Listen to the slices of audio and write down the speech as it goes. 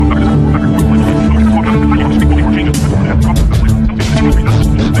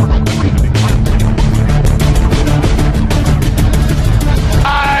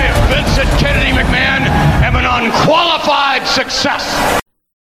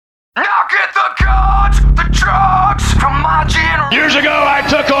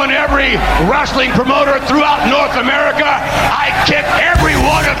wrestling promoter throughout North America. I kick every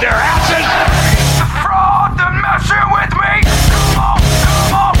one of their asses. Fraud, they're messing with me. Come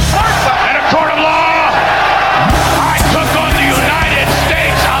on. In a court of law, I took on the United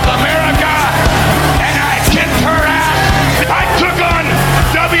States of America, and I kicked her ass. I took on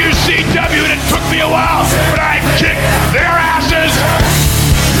WCW, and it took me a while, but I kicked their asses.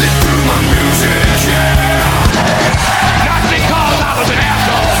 Not because I was an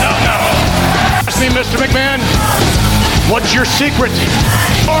asshole, no. Ask me, Mr. McMahon, what's your secret?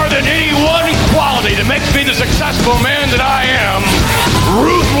 More than any one quality that makes me the successful man that I am,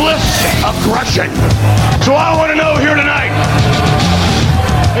 ruthless aggression. So I want to know here tonight,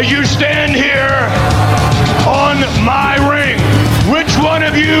 as you stand here on my ring, which one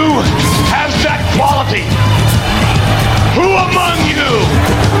of you has that quality? Who among you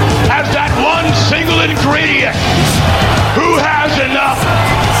has that one single ingredient? Who has enough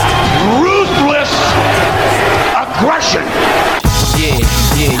ruthless aggression? Yeah.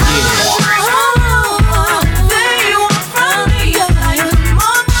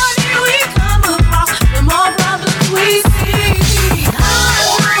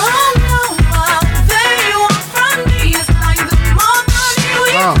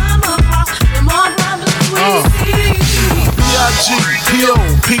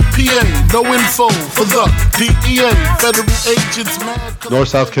 PPA, no info for the DEA, federal agents mad.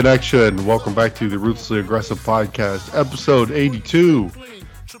 North-South Connection, welcome back to the Ruthlessly Aggressive Podcast, episode 82.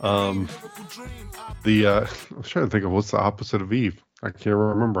 I was trying to think of what's the opposite of Eve. I can't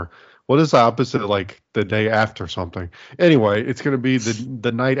remember. What is the opposite of, like, the day after something? Anyway, it's going to be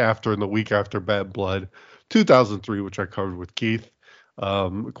the night after and the week after Bad Blood, 2003, which I covered with Keith.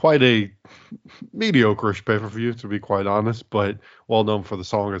 Quite a mediocre-ish pay-per-view, to be quite honest, but well known for the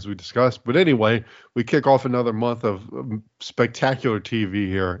song as we discussed. But anyway, we kick off another month of spectacular TV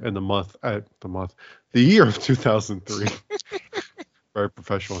here in the year of 2003. Very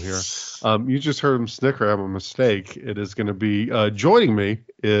professional here. You just heard him snicker. I'm a mistake. It is going to be joining me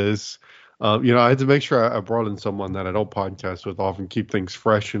is. I had to make sure I brought in someone that I don't podcast with often, keep things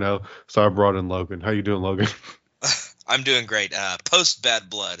fresh, so I brought in Logan. How you doing, Logan? I'm doing great. Post Bad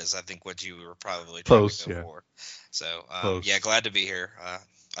Blood is, I think, what you were probably trying to go for. So, glad to be here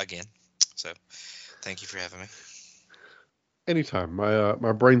again. So, thank you for having me. Anytime.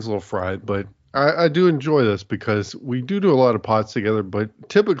 My brain's a little fried, but I do enjoy this because we do a lot of pods together, but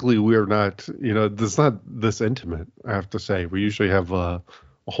typically we are not, it's not this intimate, I have to say. We usually have a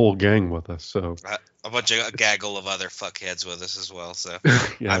whole gang with us. So a bunch of gaggle of other fuckheads with us as well. So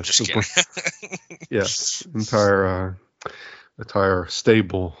yeah, I'm just kidding. Yes, entire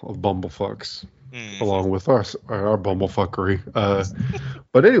stable of bumblefucks, along with us, our bumblefuckery.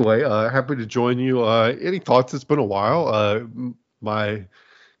 But anyway, happy to join you. Any thoughts? It's been a while. My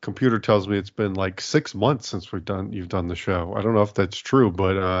computer tells me it's been like 6 months since you've done the show. I don't know if that's true,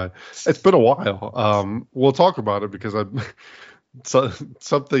 but it's been a while. We'll talk about it because So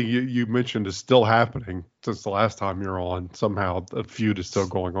something you mentioned is still happening since the last time you're on. Somehow a feud is still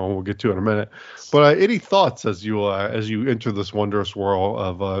going on. We'll get to it in a minute. But any thoughts as you enter this wondrous world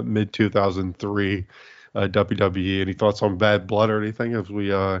of mid 2003 WWE? Any thoughts on Bad Blood or anything as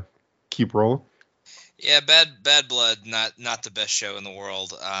we keep rolling? Yeah, Bad Blood, not the best show in the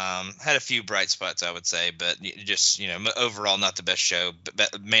world. Had a few bright spots, I would say, but just overall not the best show.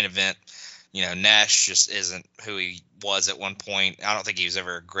 Main event. Nash just isn't who he was at one point. I don't think he was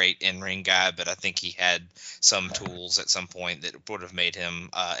ever a great in-ring guy, but I think he had some tools at some point that would have made him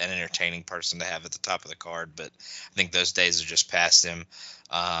an entertaining person to have at the top of the card. But I think those days have just passed him.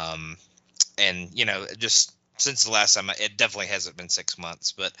 Just since the last time, it definitely hasn't been 6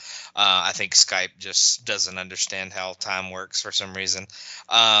 months. But I think Skype just doesn't understand how time works for some reason.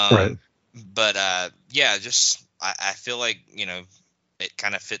 Right. But I feel like, it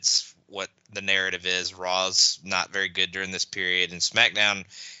kind of fits what the narrative is. Raw's not very good during this period, and SmackDown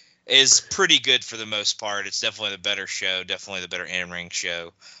is pretty good for the most part. It's definitely the better show, definitely the better in-ring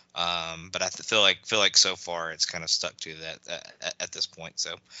show. But I feel like so far it's kind of stuck to that at this point.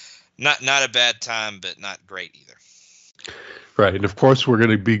 So not a bad time, but not great either. Right, and of course we're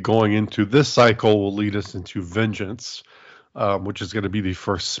going to be going into this cycle will lead us into Vengeance. Which is going to be the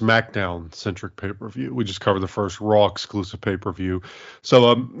first SmackDown-centric pay-per-view. We just covered the first Raw exclusive pay-per-view.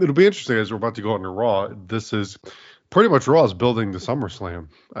 So it'll be interesting as we're about to go into Raw. This is pretty much Raw is building the SummerSlam.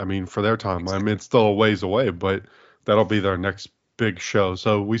 I mean, for their time. I mean, it's still a ways away, but that'll be their next big show.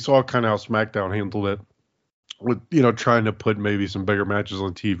 So we saw kind of how SmackDown handled it with, trying to put maybe some bigger matches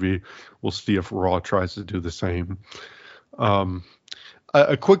on TV. We'll see if Raw tries to do the same.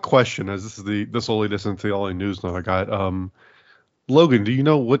 A quick question, as this will lead us into the only news note I got. Logan, do you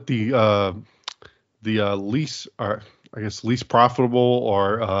know what the least, or I guess least profitable,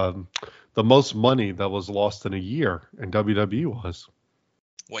 or the most money that was lost in a year in WWE was?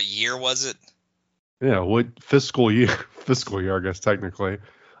 What year was it? Yeah, what fiscal year? Fiscal year, I guess technically.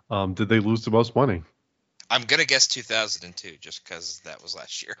 Did they lose the most money? I'm gonna guess 2002, just because that was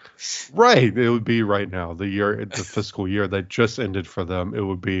last year. Right, it would be right now, the fiscal year that just ended for them. It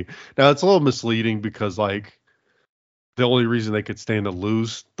would be now. It's a little misleading because like the only reason they could stand to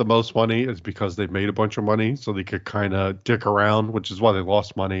lose the most money is because they made a bunch of money, so they could kind of dick around, which is why they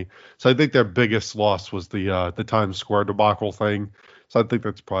lost money. So I think their biggest loss was the Times Square debacle thing. So I think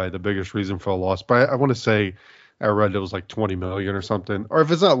that's probably the biggest reason for the loss. But I want to say I read it was like 20 million or something. Or if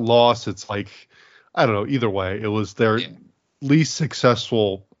it's not loss, it's like, I don't know. Either way, it was their least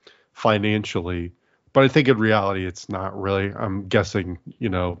successful financially. But I think in reality, it's not really. I'm guessing,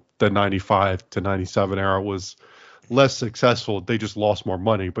 the 95 to 97 era was less successful. They just lost more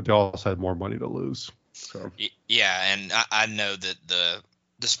money, but they also had more money to lose. So. Yeah, and I know that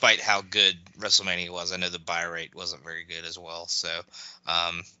despite how good WrestleMania was, I know the buy rate wasn't very good as well. So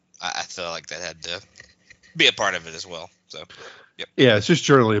I feel like that had to be a part of it as well. So, yep. Yeah, it's just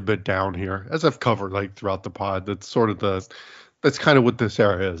generally a bit down here, as I've covered like throughout the pod. That's kind of what this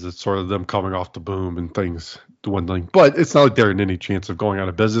era is. It's sort of them coming off the boom and things dwindling. But it's not like they're in any chance of going out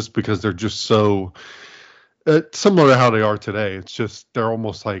of business because they're just so similar to how they are today. It's just they're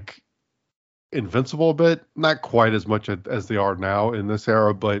almost like invincible a bit, not quite as much as they are now in this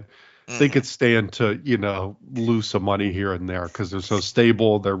era, but they could stand to lose some money here and there because they're so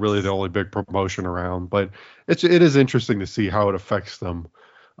stable. They're really the only big promotion around, but it is interesting to see how it affects them,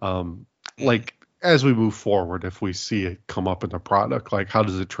 like as we move forward. If we see it come up in the product, like how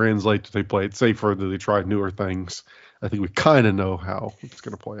does it translate? Do they play it safer? Do they try newer things? I think we kind of know how it's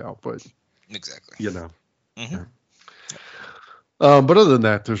going to play out, but exactly, Yeah. But other than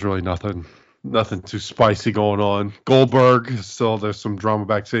that, there's really nothing too spicy going on. Goldberg, still there's some drama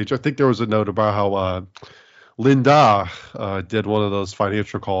backstage. I think there was a note about how Linda did one of those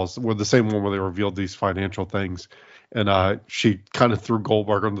financial calls, were the same one where they revealed these financial things, and she kind of threw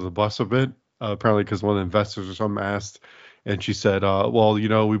Goldberg under the bus a bit, apparently because one of the investors or something asked, and she said, well,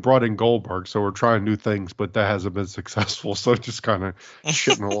 we brought in Goldberg, so we're trying new things, but that hasn't been successful. So just kind of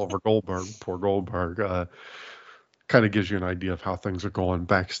shitting all over Goldberg, poor Goldberg. Kind of gives you an idea of how things are going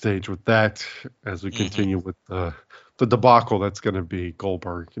backstage with that as we continue with the debacle that's going to be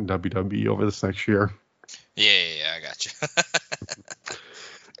Goldberg in WWE over this next year. Yeah, I got you.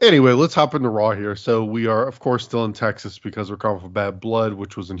 Anyway, let's hop into Raw here. So we are, of course, still in Texas because we're coming from Bad Blood,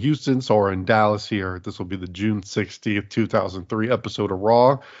 which was in Houston. So we're in Dallas here. This will be the June 60th, 2003 episode of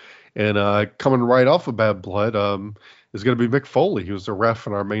Raw. And coming right off of Bad Blood is going to be Mick Foley. He was the ref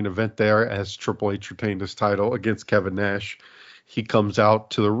in our main event there as Triple H retained his title against Kevin Nash. He comes out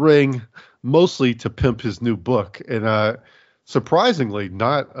to the ring mostly to pimp his new book. And surprisingly,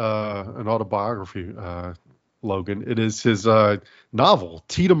 not an autobiography, Logan. It is his novel,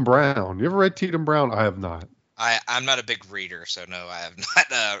 Tatum Brown. You ever read Tatum Brown? I have not. I'm not a big reader, so no, I have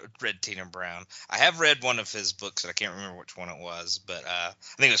not read Tatum Brown. I have read one of his books, and I can't remember which one it was, but I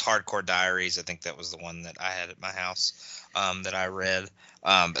think it was Hardcore Diaries. I think that was the one that I had at my house that I read.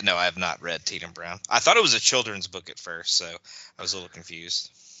 But no, I have not read Tatum Brown. I thought it was a children's book at first, so I was a little confused.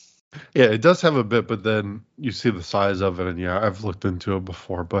 Yeah, it does have a bit, but then you see the size of it, and yeah, I've looked into it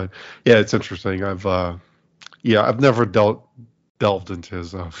before. But yeah, it's interesting. I've never delved into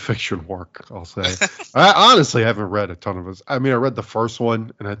his fiction work, I'll say. I honestly haven't read a ton of his. I mean, I read the first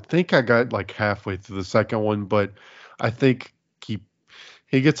one, and I think I got like halfway through the second one, but I think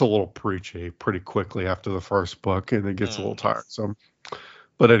he gets a little preachy pretty quickly after the first book, and it gets a little tiresome.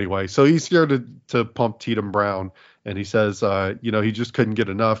 But anyway, so he's here to pump Tatum Brown, and he says, he just couldn't get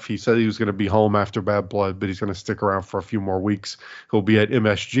enough. He said he was going to be home after Bad Blood, but he's going to stick around for a few more weeks. He'll be at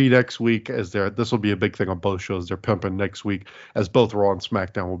MSG next week, this will be a big thing on both shows. They're pimping next week, as both Raw and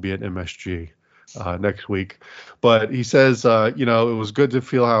SmackDown will be at MSG next week. But he says, it was good to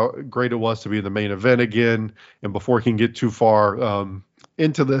feel how great it was to be in the main event again, and before he can get too far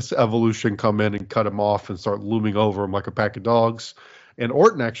into this, Evolution come in and cut him off and start looming over him like a pack of dogs. And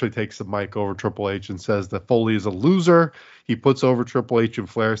Orton actually takes the mic over Triple H and says that Foley is a loser. He puts over Triple H and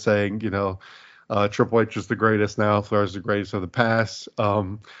Flair, saying, Triple H is the greatest now. Flair is the greatest of the past.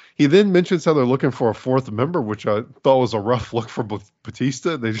 He then mentions how they're looking for a fourth member, which I thought was a rough look for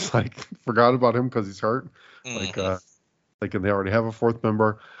Batista. They just forgot about him because he's hurt. And they already have a fourth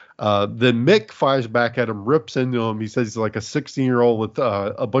member. Then Mick fires back at him, rips into him. He says he's like a 16-year-old with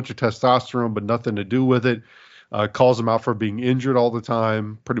a bunch of testosterone, but nothing to do with it. Calls him out for being injured all the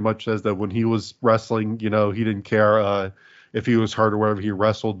time. Pretty much says that when he was wrestling, he didn't care. if he was hurt or whatever, he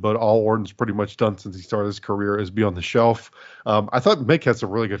wrestled. But all Orton's pretty much done since he started his career is be on the shelf. I thought Mick had some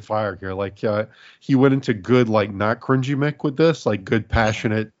really good fire here. Like he went into good, like not cringy Mick with this, like good,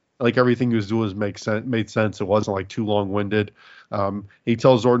 passionate. Like everything he was doing made sense. It wasn't like too long-winded. He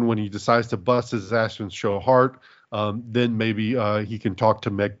tells Orton when he decides to bust his ass and show heart, then maybe he can talk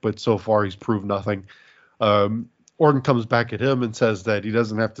to Mick. But so far he's proved nothing. Orton comes back at him and says that he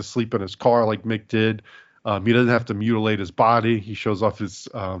doesn't have to sleep in his car like Mick did. He doesn't have to mutilate his body. He shows off his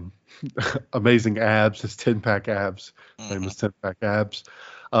amazing abs, his 10-pack abs, famous 10-pack abs.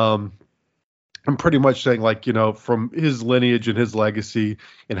 I'm pretty much saying, like, you know, from his lineage and his legacy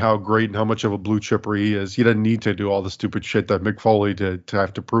and how great and how much of a blue chipper he is, he doesn't need to do all the stupid shit that Mick Foley did to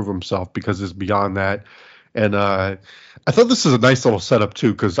have to prove himself, because it's beyond that. And I thought this is a nice little setup,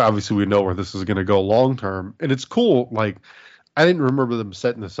 too, because obviously we know where this is going to go long term. And it's cool. Like, I didn't remember them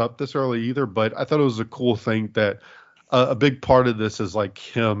setting this up this early either, but I thought it was a cool thing that a big part of this is like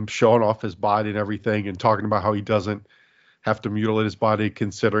him showing off his body and everything and talking about how he doesn't have to mutilate his body,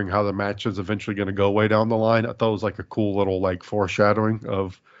 considering how the match is eventually going to go way down the line. I thought it was like a cool little like foreshadowing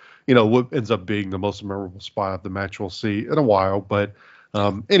of, you know, what ends up being the most memorable spot of the match we'll see in a while. But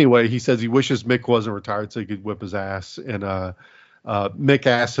anyway, he says he wishes Mick wasn't retired so he could whip his ass. And Mick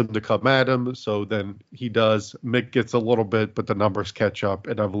asks him to come at him. So then he does. Mick gets a little bit, but the numbers catch up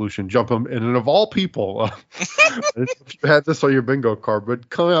and Evolution jump him. And then of all people, if you had this on your bingo card,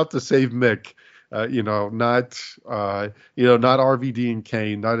 but coming out to save Mick, not RVD and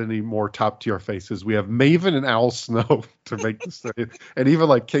Kane, not any more top tier faces. We have Maven and Al Snow to make this thing. And even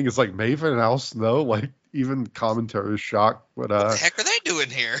like King is like, Maven and Al Snow, like even commentary is shocked. But what the heck are they doing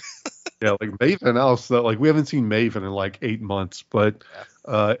here? Yeah, like Maven and Al Snow, like we haven't seen Maven in like 8 months. But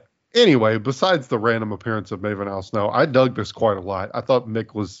anyway, besides the random appearance of Maven and Al Snow, I dug this quite a lot. I thought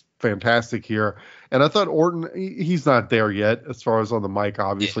Mick was fantastic here. And I thought Orton, he's not there yet as far as on the mic,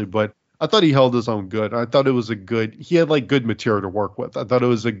 obviously, but I thought he held his own good. I thought it was he had like good material to work with. I thought it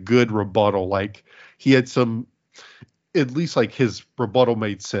was a good rebuttal. Like he had some, at least like his rebuttal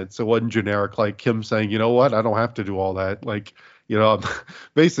made sense. It wasn't generic, like him saying, you know what, I don't have to do all that. Like, you know,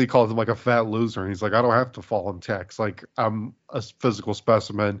 basically calls him like a fat loser. And he's like, I don't have to fall in text. Like I'm a physical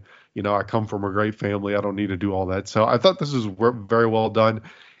specimen. You know, I come from a great family. I don't need to do all that. So I thought this was very well done.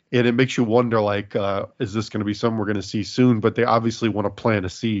 And it makes you wonder, like, is this going to be something we're going to see soon? But they obviously want to plant a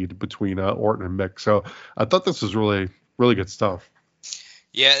seed between Orton and Mick. So I thought this was really, really good stuff.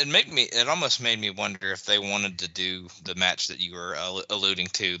 Yeah, it almost made me wonder if they wanted to do the match that you were alluding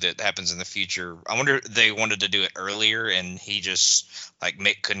to that happens in the future. I wonder if they wanted to do it earlier and he just, like,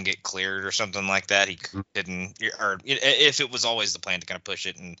 Mick couldn't get cleared or something like that. He couldn't, or if it was always the plan to kind of push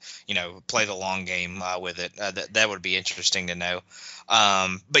it and, you know, play the long game with it. That would be interesting to know.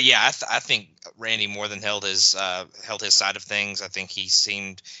 But yeah, I think Randy more than held his side of things. I think he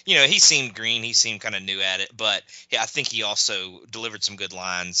seemed green. He seemed kind of new at it, but yeah, I think he also delivered some good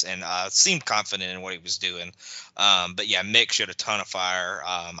lines and seemed confident in what he was doing. But yeah, Mick showed a ton of fire.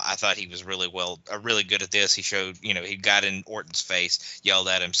 I thought he was really good at this. He showed, he got in Orton's face, yelled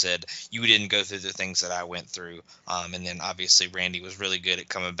at him, said, "You didn't go through the things that I went through." And then obviously Randy was really good at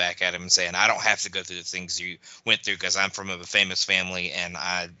coming back at him and saying, "I don't have to go through the things you went through because I'm from a famous family and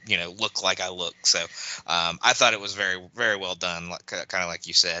I, look like I look." So I thought it was very, very well done, kind of like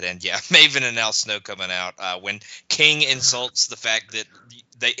you said. And yeah, Maven and Al Snow coming out when King insults the fact that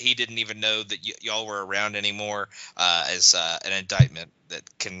he didn't even know that y'all were around anymore as an indictment that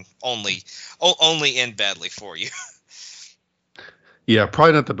can only end badly for you. Yeah,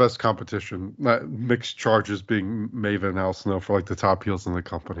 probably not the best competition. Mixed charges being Maven and Al Snow for like the top heels in the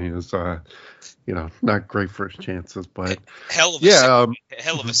company is, not great for his chances. But hell of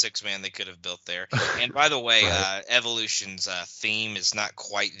a six man they could have built there. And by the way, right. Evolution's theme is not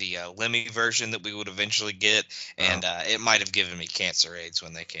quite the Lemmy version that we would eventually get, and it might have given me cancer AIDS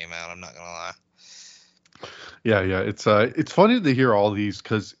when they came out. I'm not gonna lie. Yeah, it's funny to hear all these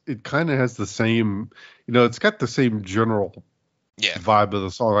because it kind of has the same, it's got the same general vibe of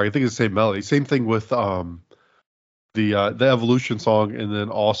the song. I think it's the same melody. Same thing with the Evolution song, and then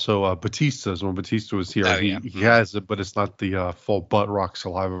also Batista's. When Batista was here, he has it, but it's not the full Butt Rock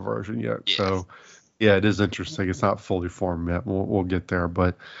Saliva version yet. Yeah. So yeah, it is interesting. It's not fully formed yet. We'll get there,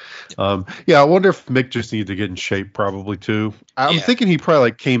 but I wonder if Mick just needed to get in shape, probably too. I'm thinking he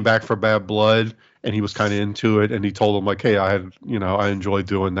probably came back for Bad Blood and he was kind of into it, and he told him like, "Hey, I enjoy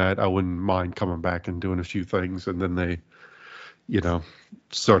doing that. I wouldn't mind coming back and doing a few things," and then they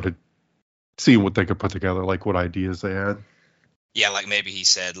started seeing what they could put together, like what ideas they had. Yeah, like maybe he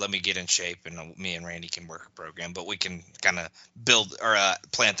said, let me get in shape and me and Randy can work a program, but we can kind of build or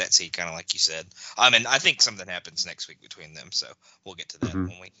plant that seed, kind of like you said. And I think something happens next week between them, so we'll get to that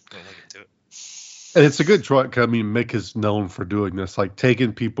when we get to it. And it's a good choice. I mean, Mick is known for doing this, like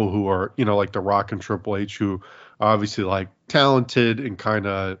taking people who are, like The Rock and Triple H, who are obviously like talented and kind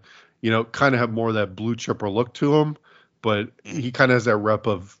of have more of that blue chipper look to him, but he kind of has that rep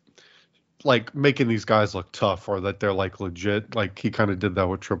of like making these guys look tough or that they're like legit. Like he kind of did that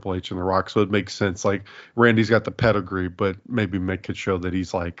with Triple H and The Rock, so it makes sense. Like Randy's got the pedigree, but maybe Mick could show that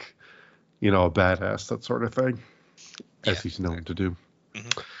he's like, a badass, that sort of thing, as he's known to do.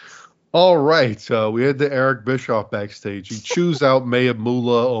 Mm-hmm. All right, we had the Eric Bischoff backstage. He chews out Maya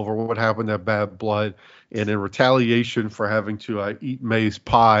Moolah over what happened at Bad Blood, and in retaliation for having to eat May's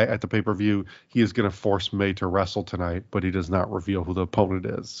pie at the pay-per-view, he is going to force May to wrestle tonight, but he does not reveal who the opponent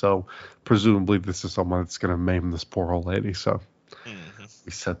is. So presumably this is someone that's going to maim this poor old lady. So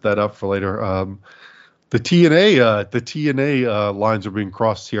we set that up for later. The TNA lines are being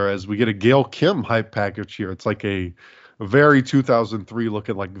crossed here as we get a Gail Kim hype package here. It's like a very 2003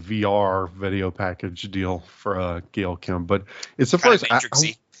 looking like VR video package deal for Gail Kim, but it's the first.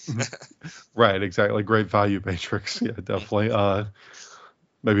 Right, exactly. Great value matrix. Yeah, definitely.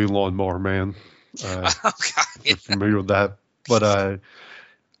 Maybe Lawnmower Man. Oh God, yeah. Familiar with that, but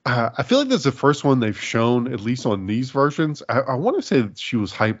I feel like this is the first one they've shown, at least on these versions. I want to say that she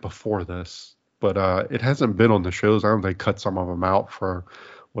was hyped before this, but it hasn't been on the shows. I don't know if they cut some of them out for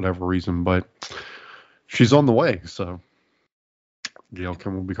whatever reason, but she's on the way, so Gail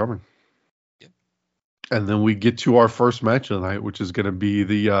Kim will be coming. Yep. And then we get to our first match of the night, which is going to be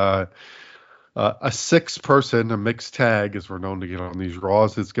the a 6-person, a mixed tag, as we're known to get on these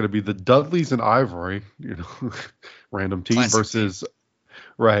Raws. It's going to be the Dudleys and Ivory, random team, classic versus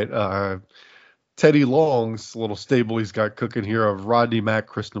Teddy Long's little stable he's got cooking here of Rodney Mack,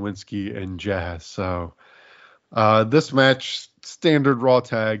 Chris Nowinski, and Jazz. So this match, standard Raw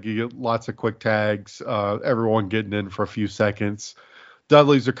tag, you get lots of quick tags, everyone getting in for a few seconds.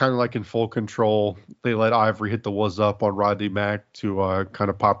 Dudleys are kind of like in full control. They let Ivory hit the was up on Rodney Mack to kind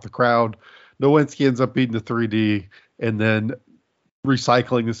of pop the crowd. Nowinski ends up beating the 3D and then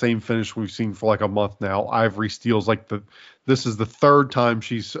recycling the same finish we've seen for like a month now. Ivory steals this is the third time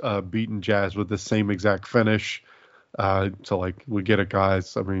she's beaten Jazz with the same exact finish. So like, we get it,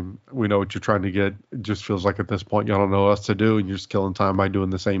 guys. I mean, we know what you're trying to get. It just feels like at this point you don't know what else to do and you're just killing time by doing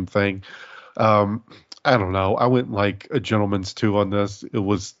the same thing. I don't know. I went like a gentleman's 2 on this. It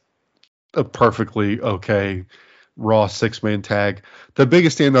was a perfectly okay Raw 6-man tag. The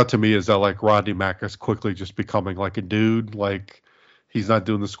biggest standout to me is that like Rodney Mack is quickly just becoming like a dude. Like he's not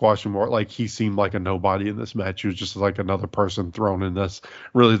doing the squash anymore. Like he seemed like a nobody in this match. He was just like another person thrown in this.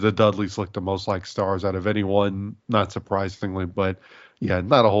 Really, the Dudleys looked the most like stars out of anyone, not surprisingly. But yeah,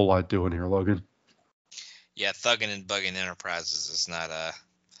 not a whole lot doing here, Logan. Yeah, Thuggin' and Buggin' Enterprises is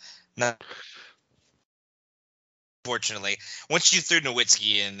not. Fortunately, once you threw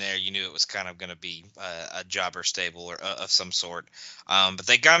Nowitzki in there, you knew it was kind of going to be a jobber stable or of some sort. But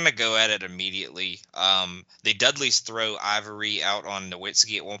they kind of go at it immediately. The Dudleys throw Ivory out on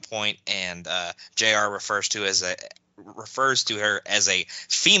Nowitzki at one point, and JR refers to her as a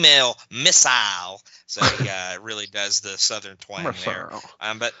female missile. So he really does the Southern twang there.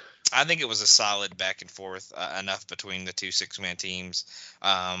 But I think it was a solid back and forth enough between the two 6-man teams.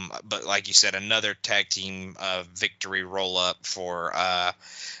 But like you said, another tag team victory roll up for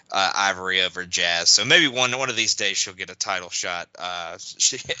Ivory over Jazz. So maybe one of these days she'll get a title shot.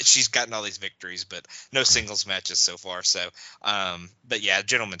 She's gotten all these victories, but no singles matches so far. So, but yeah,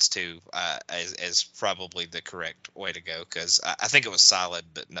 Gentleman's 2 is probably the correct way to go because I think it was solid,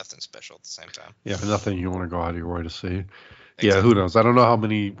 but nothing special at the same time. Yeah, nothing you want to go out of your way to see. Exactly. Yeah, who knows? I don't know how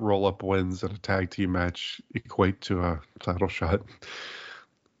many roll-up wins at a tag team match equate to a title shot.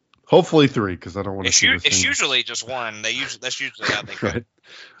 Hopefully 3, because I don't want to see this. It's usually just 1. That's usually how they go. Right.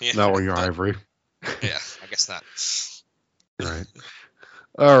 Yeah. Not when you're Ivory. Yeah, I guess not. Right.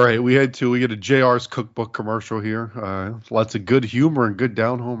 All right, we get a JR's cookbook commercial here. Lots of good humor and good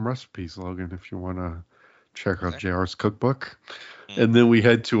down-home recipes, Logan, if you want to check out JR's cookbook. And then we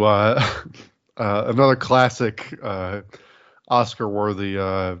head to another classic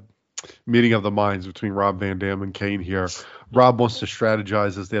Oscar-worthy meeting of the minds between Rob Van Dam and Kane here. Rob wants to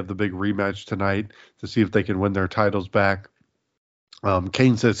strategize as they have the big rematch tonight to see if they can win their titles back.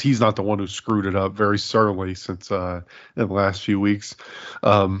 Kane says he's not the one who screwed it up, very surly since in the last few weeks.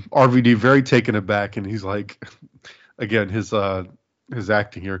 RVD very taken aback, and he's like, again, his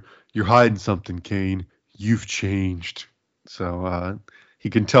acting here, you're hiding something, Kane. You've changed. So he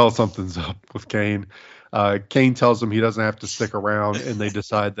can tell something's up with Kane. Kane tells him he doesn't have to stick around, and they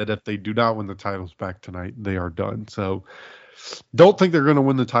decide that if they do not win the titles back tonight, they are done. So don't think they're going to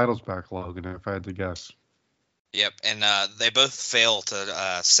win the titles back, Logan, if I had to guess. Yep, and they both fail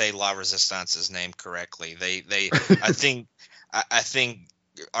to say La Resistance's name correctly. I think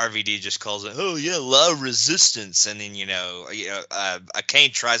RVD just calls it, oh yeah, La Resistance, and then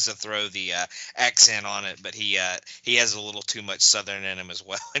Kane tries to throw the accent on it, but he has a little too much Southern in him as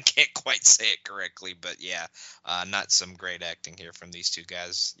well and can't quite say it correctly. But yeah, not some great acting here from these two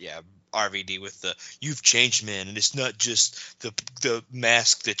guys. Yeah, RVD with the "You've changed, man, and it's not just the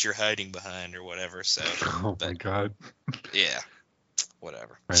mask that you're hiding behind or whatever." So, my God, yeah.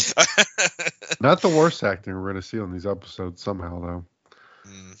 Whatever. Right. Not the worst acting we're going to see on these episodes somehow, though.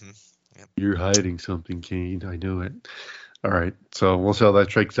 Mm-hmm. Yep. You're hiding something, Kane. I knew it. All right, so we'll see how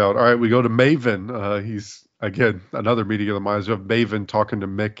that shakes out. All right, we go to Maven. He's, again, another meeting of the minds. We have Maven talking to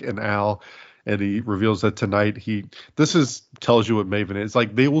Mick and Al, and he reveals that tonight tells you what Maven is.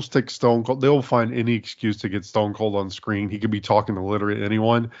 Like, they will stick Stone Cold. They will find any excuse to get Stone Cold on screen. He could be talking to literally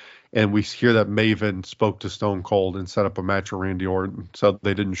anyone. And we hear that Maven spoke to Stone Cold and set up a match with Randy Orton, so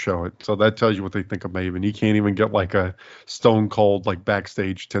they didn't show it. So that tells you what they think of Maven. He can't even get like a Stone Cold like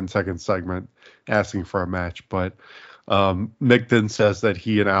backstage 10-second segment asking for a match. But Mick then says that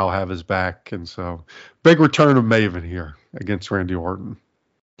he and Al have his back, and so big return of Maven here against Randy Orton.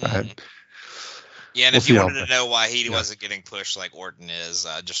 Mm-hmm. Yeah, and if you wanted to know why he wasn't getting pushed like Orton is,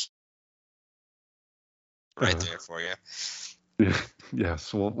 just right there for you.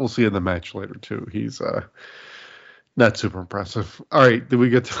 Yes, we'll see in the match later too. He's not super impressive. All right, did we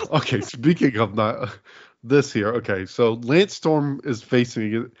get to? Okay, speaking of not this here. Okay, so Lance Storm is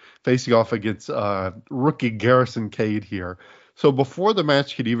facing off against rookie Garrison Cade here. So before the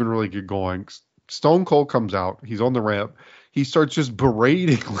match could even really get going, Stone Cold comes out. He's on the ramp. He starts just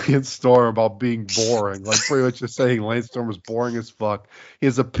berating Lance Storm about being boring, like pretty much just saying Lance Storm is boring as fuck. He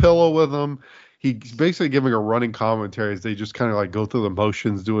has a pillow with him. He's basically giving a running commentary as they just kind of like go through the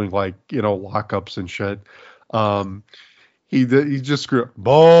motions, doing like, lockups and shit. He just screamed,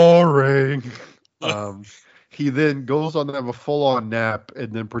 boring. He then goes on to have a full-on nap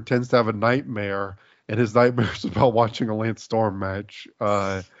and then pretends to have a nightmare, and his nightmare is about watching a Lance Storm match.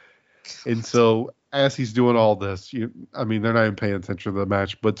 And so as he's doing all this, they're not even paying attention to the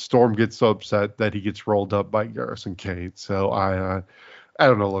match, but Storm gets so upset that he gets rolled up by Garrison Cade. So I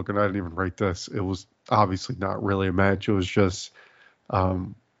don't know, Logan, I didn't even rate this. It was obviously not really a match. It was just,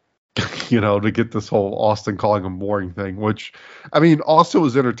 to get this whole Austin calling him boring thing, which, Austin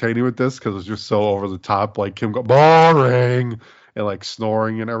was entertaining with this because it was just so over the top, like him go boring and like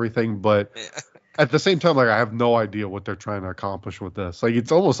snoring and everything. But at the same time, like, I have no idea what they're trying to accomplish with this. Like,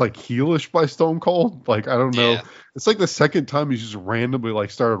 it's almost like heelish by Stone Cold. Like, I don't know. Yeah. It's like the second time he's just randomly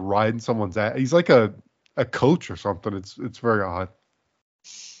like started riding someone's ass. He's like a coach or something. It's very odd.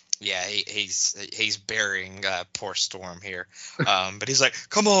 Yeah, he's burying poor Storm here, but he's like,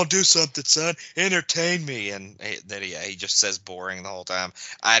 "Come on, do something, son, entertain me." And he just says boring the whole time.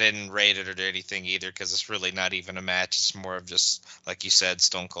 I didn't rate it or anything either because it's really not even a match. It's more of just, like you said,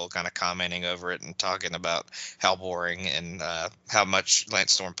 Stone Cold kind of commenting over it and talking about how boring and how much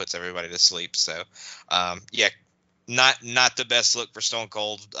Lance Storm puts everybody to sleep. So, Not the best look for Stone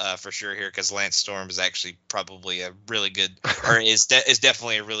Cold for sure here, because Lance Storm is actually probably a really good, or is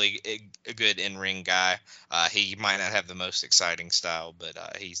definitely a good in-ring guy. He might not have the most exciting style, but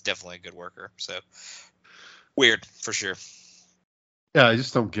he's definitely a good worker. So weird for sure. Yeah, I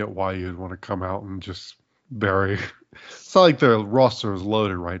just don't get why you'd want to come out and just bury. It's not like the roster is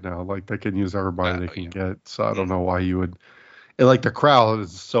loaded right now. Like, they can use everybody they can get. So I don't know why you would. And like, the crowd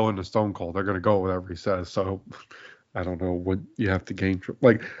is so into Stone Cold, they're going to go with whatever he says. So I don't know what you have to gain.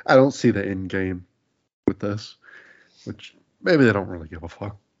 Like, I don't see the end game with this, which maybe they don't really give a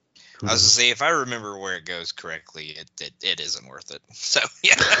fuck. I was going to say, if I remember where it goes correctly, it isn't worth it. So,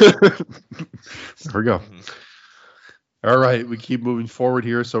 yeah. There we go. Mm-hmm. All right, we keep moving forward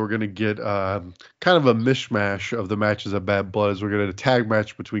here. So we're going to get kind of a mishmash of the matches of Bad Blood. We're going to get a tag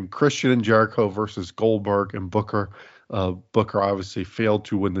match between Christian and Jericho versus Goldberg and Booker. Booker obviously failed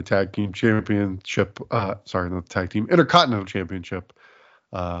to win the tag team championship. Not the tag team, Intercontinental Championship.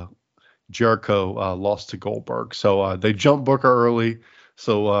 Jericho lost to Goldberg. So they jumped Booker early.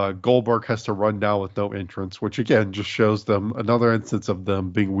 So Goldberg has to run down with no entrance, which again just shows them another instance of them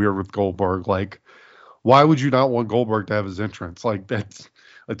being weird with Goldberg. Like, why would you not want Goldberg to have his entrance? Like, it's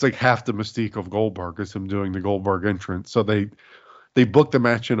like half the mystique of Goldberg is him doing the Goldberg entrance. So they booked the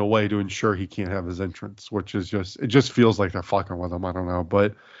match in a way to ensure he can't have his entrance, which is it just feels like they're fucking with him. I don't know.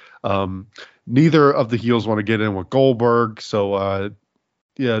 But neither of the heels want to get in with Goldberg. So,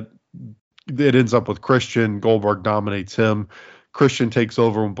 it ends up with Christian. Goldberg dominates him. Christian takes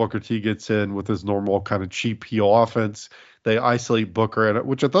over when Booker T gets in with his normal kind of cheap heel offense. They isolate Booker,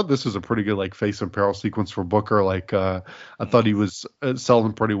 which I thought this was a pretty good like face and peril sequence for Booker. Like I thought he was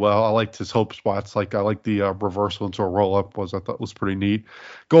selling pretty well. I liked his hope spots. Like I liked the reversal into a roll up I thought was pretty neat.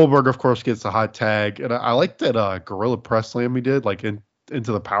 Goldberg of course gets the hot tag, and I liked that gorilla press slam he did like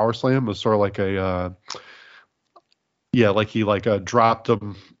into the power slam. It was sort of like a like he dropped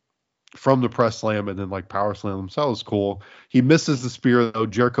him from the press slam and then like power slam him. So that was cool. He misses the spear though.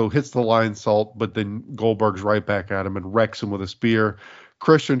 Jericho hits the lion salt, but then Goldberg's right back at him and wrecks him with a spear.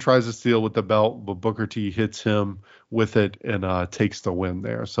 Christian tries to steal with the belt, but Booker T hits him with it and takes the win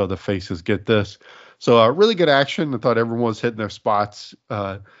there. So the faces get this. So really good action. I thought everyone was hitting their spots.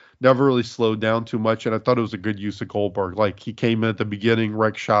 Never really slowed down too much, and I thought it was a good use of Goldberg. Like he came in at the beginning,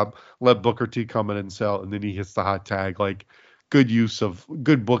 wreck shop, let Booker T come in and sell, and then he hits the hot tag. Like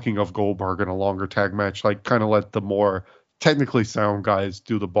good booking of Goldberg in a longer tag match. Like kind of let the more technically sound guys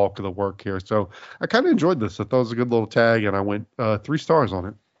do the bulk of the work here. So I kind of enjoyed this. I thought it was a good little tag, and I went 3 stars on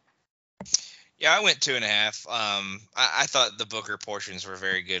it. Yeah, I went 2.5. I thought the Booker portions were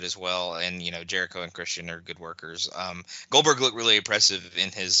very good as well, and Jericho and Christian are good workers. Goldberg looked really impressive in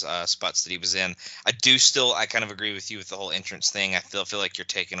his spots that he was in. I kind of agree with you with the whole entrance thing. I feel like you're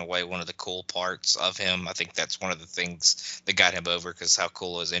taking away one of the cool parts of him. I think that's one of the things that got him over because how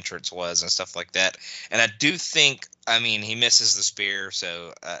cool his entrance was and stuff like that. And I do think, he misses the spear,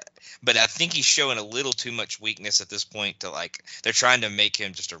 so but I think he's showing a little too much weakness at this point to they're trying to make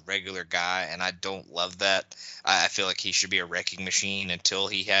him just a regular guy, and I don't love that. I feel like he should be a wrecking machine until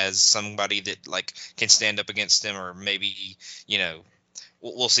he has somebody that can stand up against him, or maybe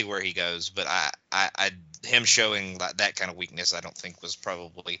we'll see where he goes. But him showing that kind of weakness, I don't think was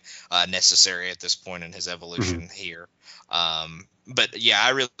probably necessary at this point in his evolution here. But yeah, I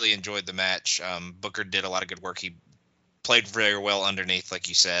really enjoyed the match. Booker did a lot of good work. He played very well underneath, like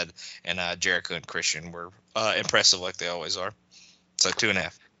you said, and Jericho and Christian were impressive like they always are. So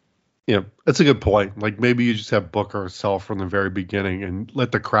 2.5. Yeah, that's a good point. Like maybe you just have Booker sell from the very beginning and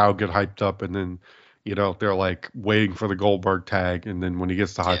let the crowd get hyped up, and then they're like waiting for the Goldberg tag, and then when he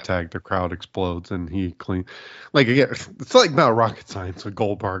gets the hot tag, the crowd explodes and he clean. Like again, it's like not rocket science with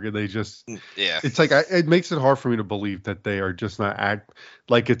Goldberg, and they just It's like it makes it hard for me to believe that they are just not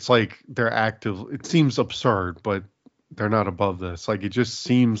it's like they're active. It seems absurd, but they're not above this. Like it just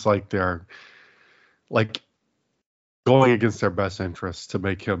seems like they're like going against their best interests to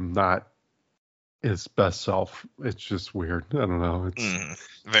make him not his best self. It's just weird. I don't know.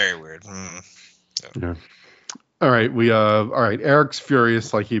 It's very weird. Yeah. All right. All right. Eric's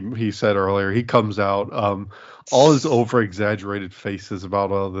furious, like he said earlier. He comes out. All his over exaggerated faces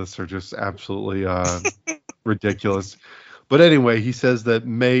about all this are just absolutely ridiculous. But anyway, he says that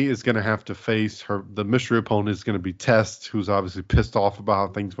May is going to have to face the mystery opponent is going to be Test, who's obviously pissed off about how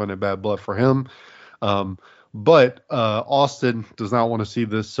things went in bad blood for him. But Austin does not want to see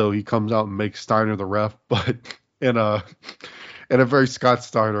this, so he comes out and makes Steiner the ref. But in a very Scott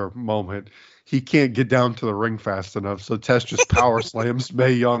Steiner moment, he can't get down to the ring fast enough, so Test just power slams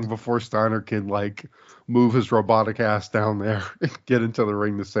Mae Young before Steiner can move his robotic ass down there and get into the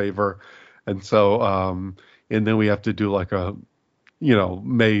ring to save her. And so and then we have to do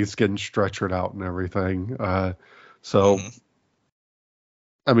May's getting stretchered out and everything. I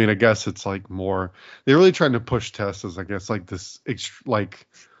guess it's more they're really trying to push Test as this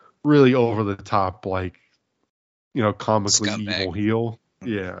really over the top comically scumbag. Evil heel.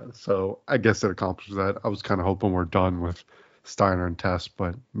 Yeah, so I guess it accomplishes that. I was kind of hoping we're done with Steiner and Test,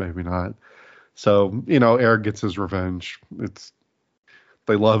 but maybe not. So Eric gets his revenge.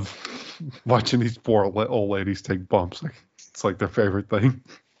 They love watching these poor old ladies take bumps. It's like their favorite thing.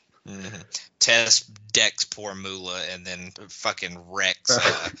 Test decks poor Moolah and then fucking wrecks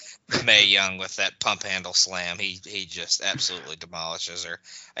Mae Young with that pump handle slam. He just absolutely demolishes her.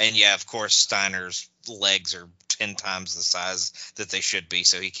 And yeah, of course, Steiner's legs are 10 times the size that they should be,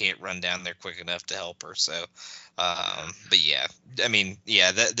 so he can't run down there quick enough to help her. So, but yeah,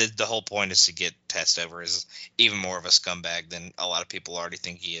 the whole point is to get Test over as even more of a scumbag than a lot of people already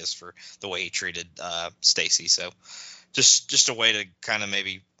think he is for the way he treated Stacy. So, just a way to kind of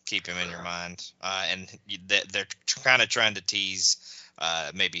maybe keep him in your mind, and they're kind of trying to tease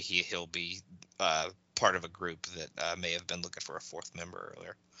maybe he'll be part of a group that may have been looking for a 4th member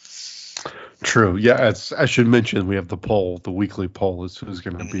earlier. True. Yeah, I should mention we have the poll. The weekly poll is who's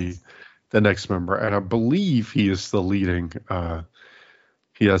going to be the next member, and I believe he is the leading.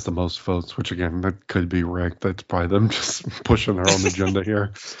 He has the most votes, which again that could be rigged. That's probably them just pushing their own agenda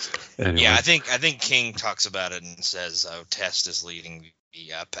here. Anyway. Yeah, I think King talks about it and says, "Oh, Test is leading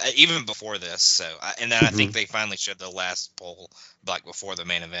Yep, even before this. So, and then I think they finally showed the last poll like before the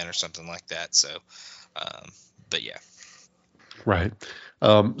main event or something like that. So, but yeah. Right.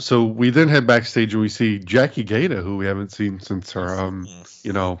 So we then head backstage and we see Jackie Gayda, who we haven't seen since her,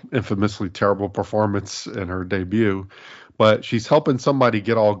 infamously terrible performance in her debut. But she's helping somebody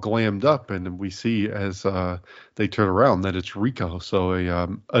get all glammed up, and we see as they turn around that it's Rico. So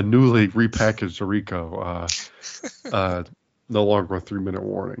a newly repackaged Rico, no longer a 3-minute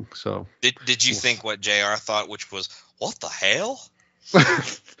warning. So did you think what JR thought, which was what the hell?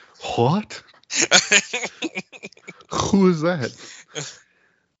 What? Who is that?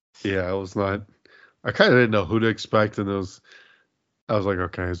 Yeah, I was not. I kind of didn't know who to expect, and I was like,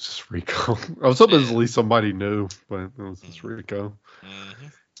 okay, it's just Rico. I was hoping it was at least somebody new, but it was just Rico. Mm-hmm.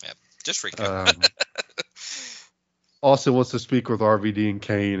 Yep, just Rico. Austin wants to speak with RVD and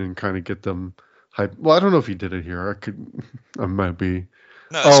Kane and kind of get them hype. Well, I don't know if he did it here. I might be.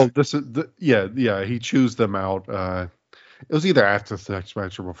 No, this is he chews them out. It was either after the next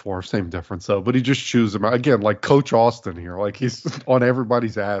match or before, same difference though. But he just chews them out again, like Coach Austin here. Like he's on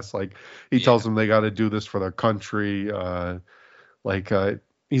everybody's ass. Like he tells them they got to do this for their country. He's a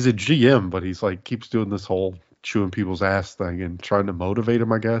GM, but he's like keeps doing this whole chewing people's ass thing and trying to motivate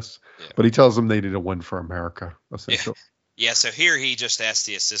them, I guess. Yeah. But he tells them they need to win for America, essentially. Yeah, so here he just asked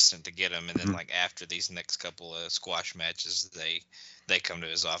the assistant to get him, and then like after these next couple of squash matches, they come to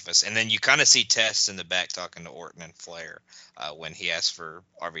his office, and then you kind of see Test in the back talking to Orton and Flair when he asked for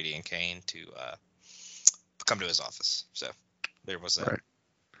RVD and Kane to come to his office. So there was that. Right.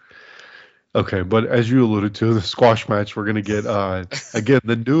 Okay, but as you alluded to, the squash match, we're going to get, again,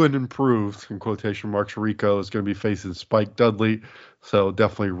 the new and improved, in quotation marks, Rico is going to be facing Spike Dudley. So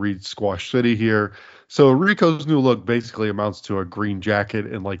definitely read Squash City here. So Rico's new look basically amounts to a green jacket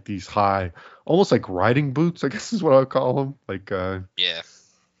and like these high, almost like riding boots, I guess is what I would call them. Like, yeah,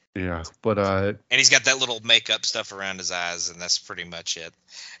 but and he's got that little makeup stuff around his eyes, and that's pretty much it.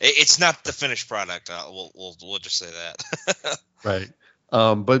 It's not the finished product. We'll just say that. Right.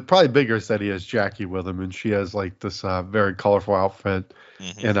 But probably bigger is that he has Jackie with him, and she has like this very colorful outfit,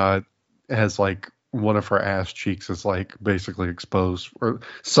 and has like one of her ass cheeks is like basically exposed, or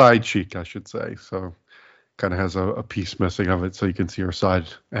side cheek, I should say. So kind of has a piece missing of it, so you can see her side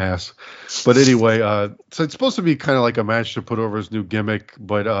ass. But anyway, so it's supposed to be kind of like a match to put over his new gimmick,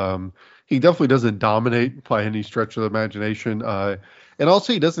 but he definitely doesn't dominate by any stretch of the imagination. And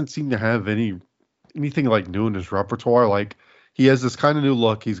also he doesn't seem to have anything like new in his repertoire. Like he has this kind of new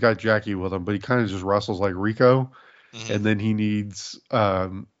look. He's got Jackie with him, but he kind of just wrestles like Rico. And then he needs,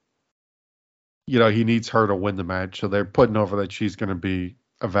 he needs her to win the match. So they're putting over that she's going to be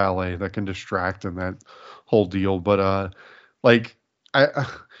a valet that can distract and that whole deal. But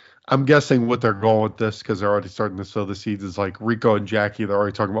I'm guessing what they're going with this, because they're already starting to sow the seeds, is like Rico and Jackie. They're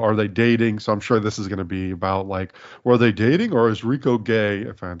already talking about, are they dating? So I'm sure this is going to be about like, were they dating or is Rico gay?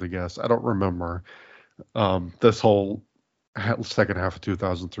 If I had to guess, I don't remember. This whole second half of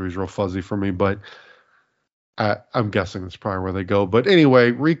 2003 is real fuzzy for me, but I'm guessing that's probably where they go. But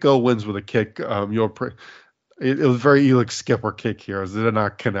anyway, Rico wins with a kick. It was very Elix Skipper kick here, as it did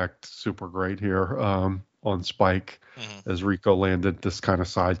not connect super great here on Spike, as Rico landed this kind of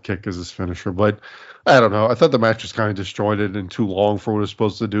side kick as his finisher. But I don't know. I thought the match was kind of disjointed and too long for what it was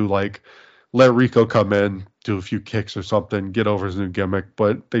supposed to do. Like, let Rico come in, do a few kicks or something, get over his new gimmick.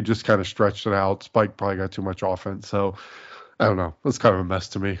 But they just kind of stretched it out. Spike probably got too much offense. So I don't know. It's kind of a mess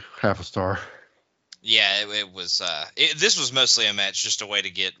to me. Half a star. Yeah, it was. This was mostly a match, just a way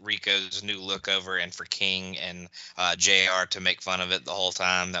to get Rico's new look over, and for King and JR to make fun of it the whole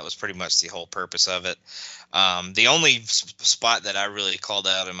time. That was pretty much the whole purpose of it. The only spot that I really called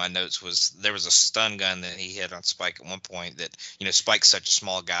out in my notes was there was a stun gun that he hit on Spike at one point. That, Spike's such a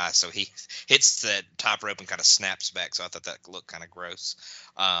small guy, so he hits the top rope and kind of snaps back. So I thought that looked kind of gross.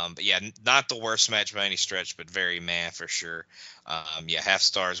 But yeah, not the worst match by any stretch, but very meh for sure. Half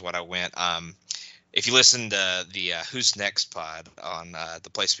star is what I went. If you listen to the Who's Next pod on the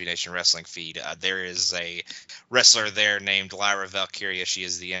Place to Be Nation Wrestling feed, there is a wrestler there named Lyra Valkyria. She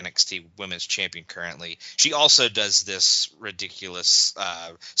is the NXT Women's Champion currently. She also does this ridiculous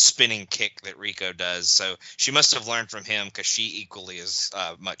spinning kick that Rico does. So she must have learned from him, because she equally as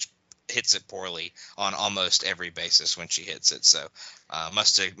much hits it poorly on almost every basis when she hits it. So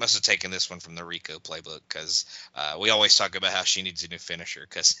must have taken this one from the Rico playbook, because we always talk about how she needs a new finisher,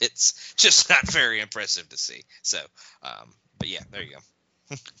 because it's just not very impressive to see. So but yeah, there you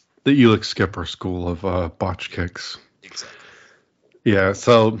go. The Elix Skipper school of botch kicks. Exactly. Yeah,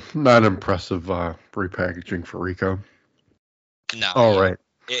 so not impressive repackaging for Rico. No. All right.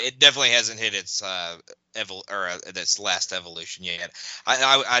 It definitely hasn't hit its its last evolution yet.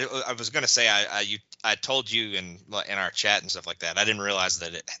 I was gonna say I told you in our chat and stuff like that. I didn't realize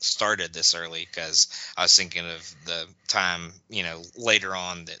that it started this early because I was thinking of the time later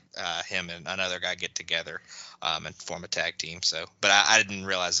on that him and another guy get together and form a tag team. So, but I didn't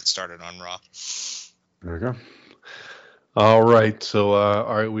realize it started on Raw. There we go. All right,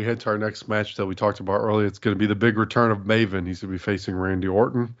 so we head to our next match that we talked about earlier. It's going to be the big return of Maven. He's going to be facing Randy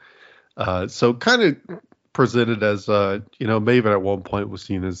Orton. So kind of presented as, Maven at one point was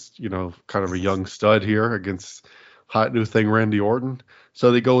seen as, kind of a young stud here against hot new thing Randy Orton.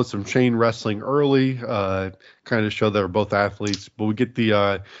 So they go with some chain wrestling early, kind of show they're both athletes. But we get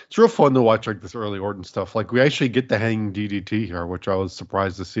it's real fun to watch like this early Orton stuff. Like we actually get the hanging DDT here, which I was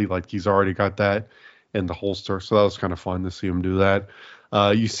surprised to see. Like he's already got that in the holster, so that was kind of fun to see him do that.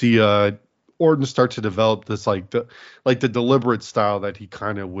 You see Orton start to develop this like the deliberate style that he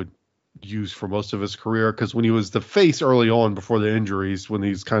kind of would use for most of his career, because when he was the face early on before the injuries, when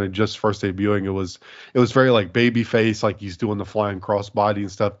he's kind of just first debuting, it was very like baby face, like he's doing the flying crossbody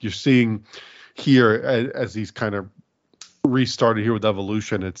and stuff. You're seeing here as he's kind of restarted here with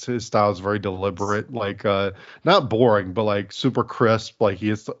Evolution, his style is very deliberate, like not boring, but like super crisp. Like he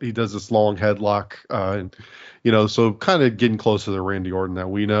does this long headlock, so kind of getting closer to the Randy Orton that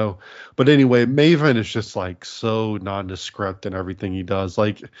we know. But anyway, Maven is just like so nondescript in everything he does.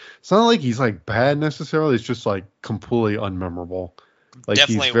 Like it's not like he's like bad necessarily. It's just like completely unmemorable. Like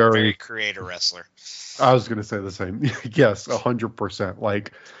definitely he's very creative wrestler. I was gonna say the same. Yes, 100%.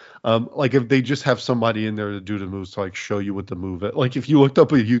 Like if they just have somebody in there to do the moves to like show you what the move is. Like if you looked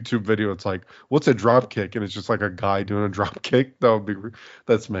up a YouTube video, it's like, what's a drop kick? And it's just like a guy doing a drop kick.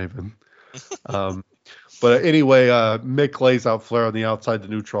 That's Maven. But anyway, Mick lays out Flair on the outside to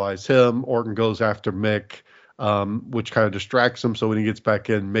neutralize him. Orton goes after Mick, which kind of distracts him. So when he gets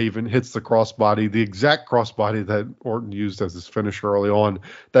back in, Maven hits the crossbody, the exact crossbody that Orton used as his finisher early on.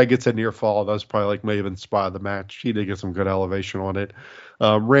 That gets a near fall. That was probably like Maven's spot of the match. He did get some good elevation on it.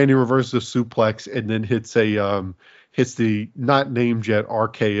 Randy reverses the suplex and then hits the not named yet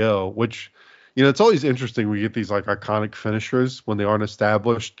RKO, which, it's always interesting when you get these like iconic finishers when they aren't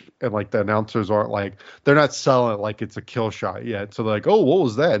established and like the announcers aren't like, they're not selling it like it's a kill shot yet. So they're like, oh, what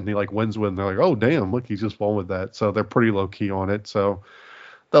was that? And he like wins with, and they're like, oh, damn, look, he just won with that. So they're pretty low key on it. So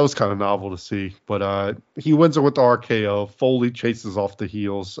that was kind of novel to see. But he wins it with the RKO. Foley chases off the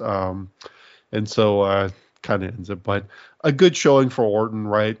heels. And so kind of ends it. But a good showing for Orton,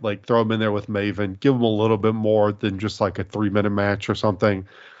 right? Like throw him in there with Maven, give him a little bit more than just like a 3-minute match or something.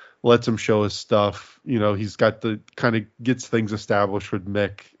 Lets him show his stuff. He's got the kind of gets things established with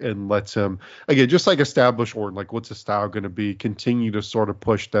Mick and lets him, again, just like establish Orton, like what's his style going to be, continue to sort of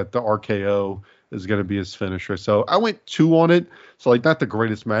push that the RKO is going to be his finisher. So I went 2 on it. So like not the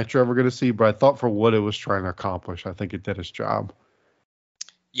greatest match you're ever going to see, but I thought for what it was trying to accomplish, I think it did its job.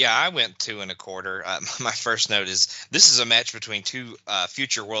 Yeah, I went 2 1/4. My first note is this is a match between 2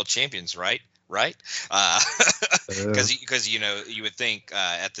 future world champions, right? Because you would think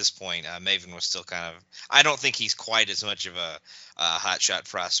at this point Maven was still kind of, I don't think he's quite as much of a hotshot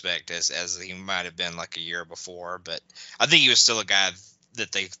prospect as he might have been like a year before, but I think he was still a guy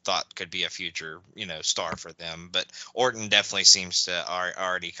that they thought could be a future, star for them. But Orton definitely seems to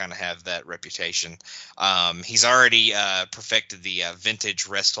already kind of have that reputation. He's already perfected the vintage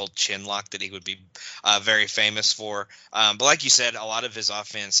rest hold chin lock that he would be very famous for. But like you said, a lot of his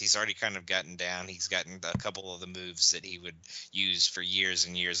offense, he's already kind of gotten down. He's gotten a couple of the moves that he would use for years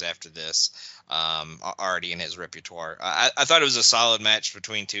and years after this already in his repertoire. I thought it was a solid match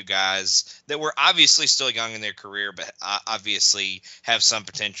between 2 guys that were obviously still young in their career, but obviously have some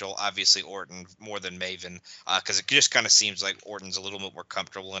potential. Obviously Orton more than Maven, because it just kind of seems like Orton's a little bit more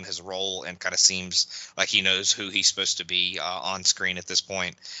comfortable in his role and kind of seems like he knows who he's supposed to be on screen at this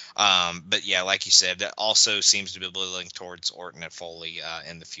point. But yeah, like you said, that also seems to be building towards Orton and Foley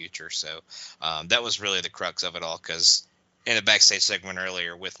in the future. So that was really the crux of it all, because in the backstage segment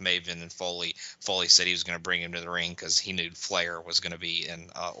earlier with Maven and Foley said he was going to bring him to the ring because he knew Flair was going to be in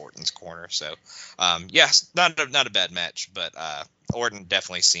Orton's corner. So, yes, not a bad match, but Orton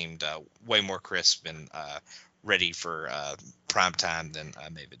definitely seemed way more crisp and ready for prime time than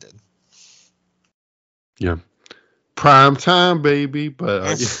Maven did. Yeah, prime time, baby.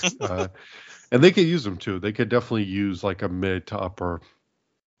 But and they could use them too. They could definitely use like a mid to upper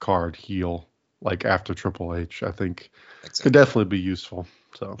card heel, like after Triple H. I think. Exactly. Could definitely be useful.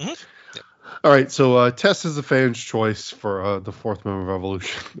 So, Yep. All right. So, Test is the fan's choice for the 4th member of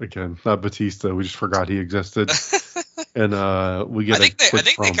Evolution. Again, not Batista. We just forgot he existed. And we get. I think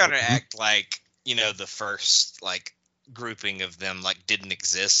they kind of act like the first grouping of them like didn't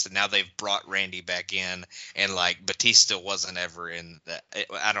exist, and now they've brought Randy back in, and like Batista wasn't ever in that.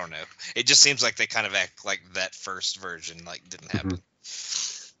 I don't know. It just seems like they kind of act like that first version like didn't happen.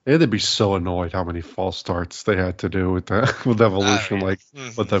 Yeah, they'd be so annoyed how many false starts they had to do with that with Evolution,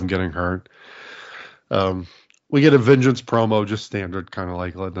 with them getting hurt. We get a Vengeance promo, just standard, kind of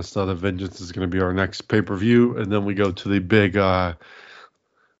like letting us know that Vengeance is going to be our next pay-per-view, and then we go to the big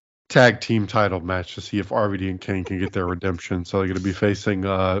tag team title match to see if RVD and Kane can get their redemption. So they're going to be facing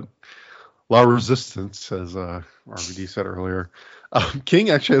La Resistance, as RVD said earlier. King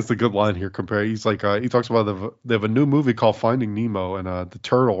actually has a good line here. He's like, he talks about they have a new movie called Finding Nemo, and the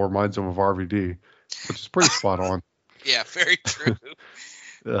turtle reminds him of RVD, which is pretty spot on. Yeah, very true.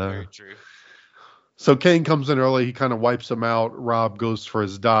 Very true. So Kane comes in early. He kind of wipes him out. Rob goes for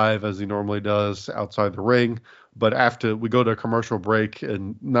his dive, as he normally does, outside the ring. But after we go to a commercial break,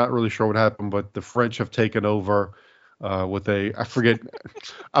 and not really sure what happened, but the French have taken over with I forget.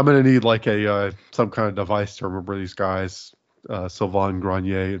 I'm going to need like some kind of device to remember these guys, Sylvain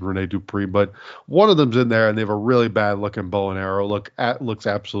Grenier and Rene Dupree. But one of them's in there, and they have a really bad looking bow and arrow. Looks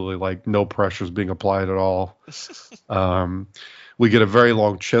absolutely like no pressure is being applied at all. We get a very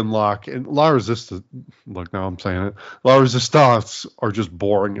long chin lock, and La Resistance, look, now I'm saying it, La Resistance are just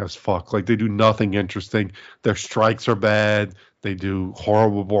boring as fuck. Like, they do nothing interesting. Their strikes are bad. They do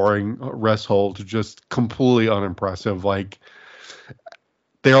horrible, boring rest holds, just completely unimpressive. Like,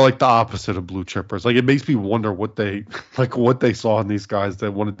 they are like the opposite of blue chippers. Like, it makes me wonder what they saw in these guys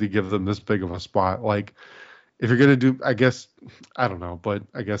that wanted to give them this big of a spot. Like, if you're going to do, I guess, I don't know, but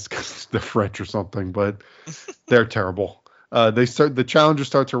I guess because they're French or something, but they're terrible. The challengers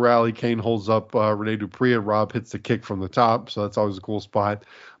start to rally. Kane holds up Rene Dupree, and Rob hits the kick from the top, so that's always a cool spot.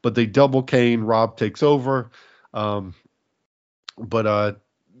 But they double Kane. Rob takes over. But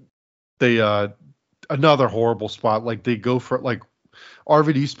another horrible spot. Like, they go for, like,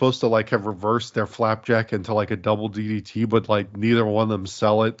 RVD's supposed to, like, have reversed their flapjack into, like, a double DDT, but, like, neither one of them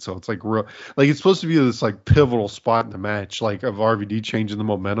sell it. So it's, like, real. Like, it's supposed to be this, like, pivotal spot in the match, like, of RVD changing the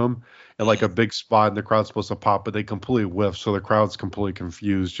momentum. And like a big spot, and the crowd's supposed to pop, but they completely whiff, so the crowd's completely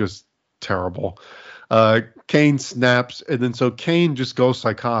confused. Just terrible. Kane snaps, and then so Kane just goes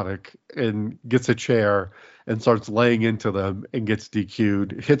psychotic and gets a chair and starts laying into them and gets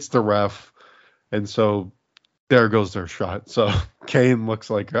DQ'd, hits the ref, and so there goes their shot. So Kane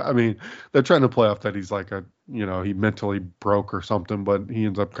looks like, I mean, they're trying to play off that he's like he mentally broke or something, but he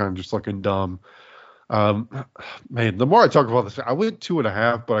ends up kind of just looking dumb. Man, the more I talk about this, I went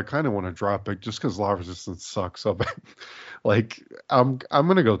 2.5, but I kind of want to drop it just because La Resistance sucks so bad. Like, I'm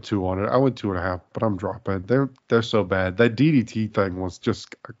gonna go 2 on it. I went 2.5, but I'm dropping. They're so bad. That DDT thing was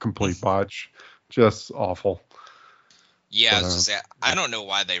just a complete botch, just awful. Yeah, I was just say, I don't know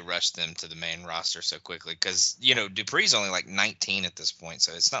why they rushed them to the main roster so quickly, because Dupree's only like 19 at this point,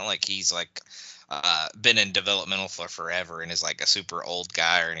 so it's not like he's like been in developmental for forever and is like a super old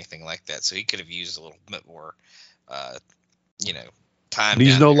guy or anything like that. So he could have used a little bit more, time. And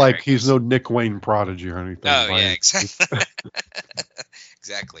he's no Nick Wayne prodigy or anything. Oh yeah, exactly.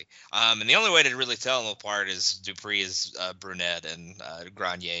 Exactly. And the only way to really tell them apart is Dupree is brunette and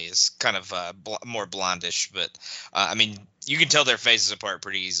Grenier is kind of more blondish. But I mean, you can tell their faces apart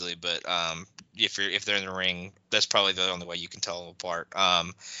pretty easily. But if they're in the ring, that's probably the only way you can tell them apart.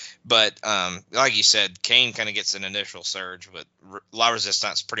 But like you said, Kane kind of gets an initial surge, but La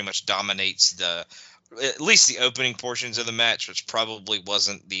Resistance pretty much dominates at least the opening portions of the match, which probably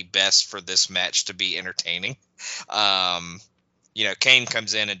wasn't the best for this match to be entertaining. Kane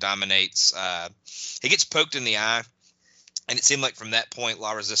comes in and dominates. He gets poked in the eye, and it seemed like from that point,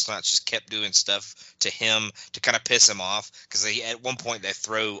 La Resistance just kept doing stuff to him to kind of piss him off, because at one point they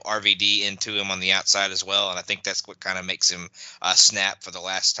throw RVD into him on the outside as well, and I think that's what kind of makes him snap for the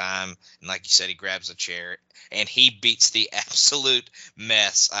last time. And like you said, he grabs a chair, and he beats the absolute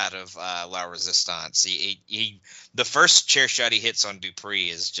mess out of La Resistance. The first chair shot he hits on Dupree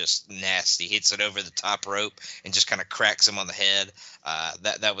is just nasty. He hits it over the top rope and just kind of cracks him on the head.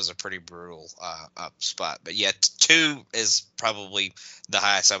 That was a pretty brutal spot. But yeah, 2 is probably the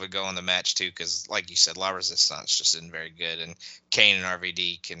highest I would go on the match too, because like you said, La Resistance just isn't very good, and Kane and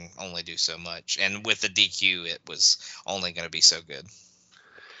RVD can only do so much. And with the DQ, it was only going to be so good.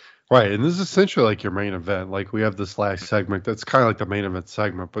 Right, and this is essentially like your main event. Like, we have this last segment that's kind of like the main event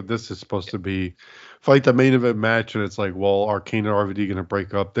segment, but this is supposed to be like the main event match, and it's like, well, are Kane and RVD going to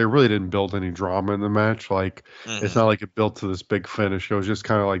break up? They really didn't build any drama in the match. Like, It's not like it built to this big finish. It was just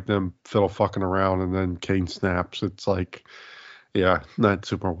kind of like them fiddle fucking around, and then Kane snaps. It's like, yeah, not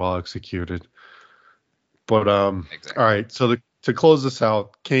super well executed. But exactly. All right, so to close this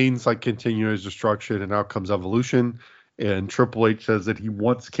out, Kane's like continuing his destruction, and out comes Evolution. And Triple H says that he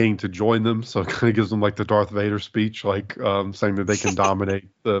wants Kane to join them, so it kind of gives them like the Darth Vader speech, like saying that they can dominate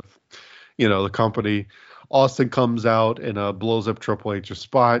the company. Austin comes out and blows up Triple H's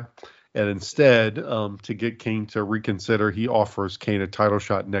spot, and instead, to get Kane to reconsider, he offers Kane a title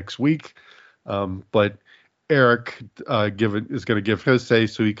shot next week. But Eric is going to give his say,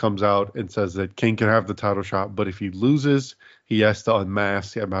 so he comes out and says that Kane can have the title shot, but if he loses, he has to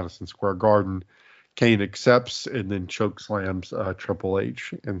unmask at Madison Square Garden. Kane accepts and then choke slams Triple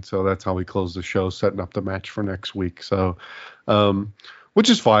H, and so that's how we close the show, setting up the match for next week. So, which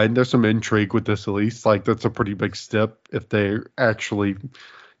is fine. There's some intrigue with this, at least. Like, that's a pretty big step if they actually,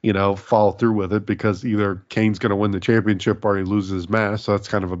 follow through with it, because either Kane's going to win the championship or he loses his mask. So that's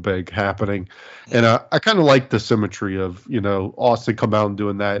kind of a big happening. And I kind of like the symmetry of, Austin come out and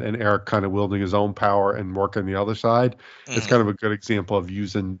doing that, and Eric kind of wielding his own power and working the other side. Mm-hmm. It's kind of a good example of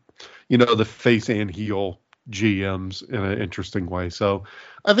using, the face and heel GMs in an interesting way. So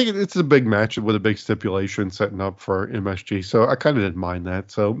I think it's a big match with a big stipulation setting up for MSG. So I kind of didn't mind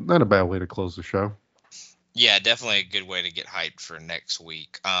that. So not a bad way to close the show. Yeah, definitely a good way to get hyped for next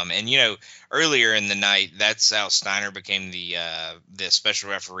week. And earlier in the night, that's how Steiner became the special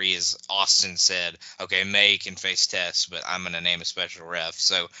referee. As Austin said, okay, May can face Tess, but I'm going to name a special ref.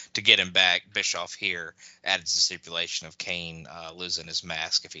 So to get him back, Bischoff here adds the stipulation of Kane losing his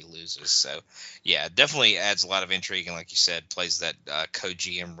mask if he loses. So yeah, definitely adds a lot of intrigue, and like you said, plays that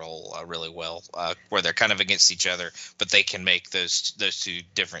co-GM role really well, where they're kind of against each other, but they can make those two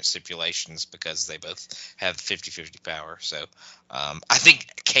different stipulations because they both have 50-50 power. So I think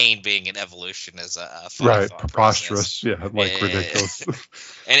Kane being an evolution is a fun right, preposterous, ridiculous.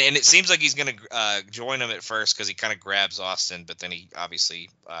 and it seems like he's going to join him at first because he kind of grabs Austin, but then he obviously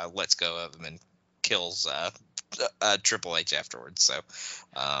lets go of him and kills Triple H afterwards. So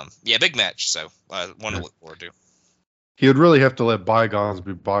big match. So one to look forward to. He would really have to let bygones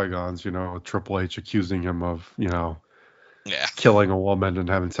be bygones, with Triple H accusing him of, killing a woman and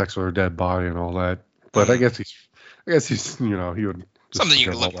having sex with her dead body and all that. But I guess he's he would something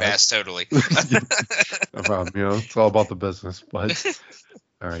you can look past totally. It's all about the business. But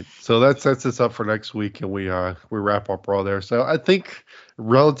all right, so that sets us up for next week, and we wrap up Raw there. So I think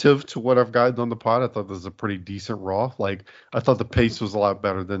relative to what I've gotten on the pod, I thought this was a pretty decent Raw. Like, I thought the pace was a lot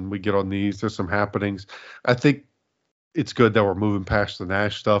better than we get on these. There's some happenings. I think it's good that we're moving past the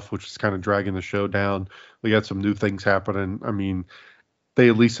Nash stuff, which is kind of dragging the show down. We got some new things happening. I mean, they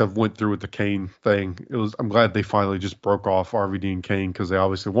at least have went through with the Kane thing. I'm glad they finally just broke off RVD and Kane, because they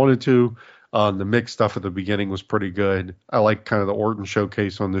obviously wanted to. The Mick stuff at the beginning was pretty good. I like kind of the Orton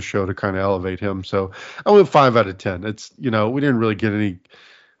showcase on this show to kind of elevate him. So I went 5 out of 10. It's, we didn't really get any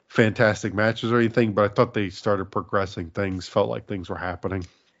fantastic matches or anything, but I thought they started progressing things, felt like things were happening.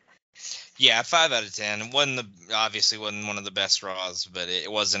 Yeah, 5 out of 10. Obviously wasn't one of the best Raws, but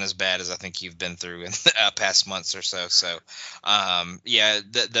it wasn't as bad as I think you've been through in the past months or so. So,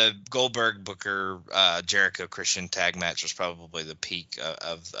 the Goldberg Booker Jericho Christian tag match was probably the peak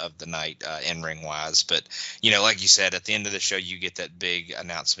of the night in ring wise. But like you said, at the end of the show, you get that big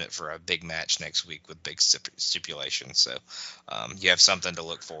announcement for a big match next week with big stipulations. So, you have something to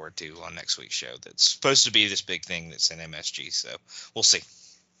look forward to on next week's show. That's supposed to be this big thing that's in MSG. So we'll see.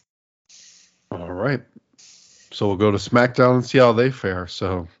 All right. So we'll go to Smackdown and see how they fare.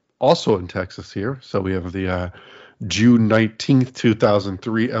 So also in Texas here. So we have the June 19th,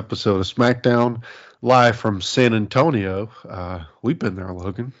 2003 episode of Smackdown live from San Antonio. We've been there,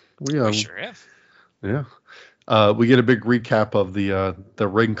 Logan. We sure have. Yeah. We get a big recap of the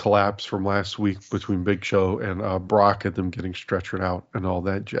ring collapse from last week between Big Show and Brock and them getting stretchered out and all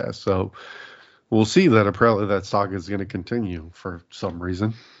that jazz. So we'll see that apparently that saga is going to continue for some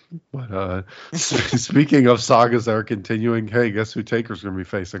reason. But speaking of sagas that are continuing, hey, guess who Taker's going to be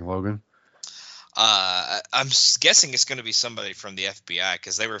facing, Logan? I'm guessing it's going to be somebody from the FBI,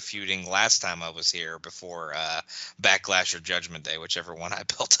 because they were feuding last time I was here before Backlash or Judgment Day, whichever one I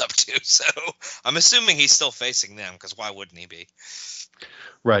built up to. So I'm assuming he's still facing them, because why wouldn't he be?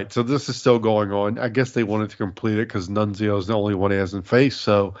 Right. So this is still going on. I guess they wanted to complete it because Nunzio is the only one he hasn't faced.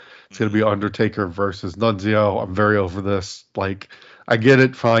 So it's going to be Undertaker versus Nunzio. I'm very over this. Like, I get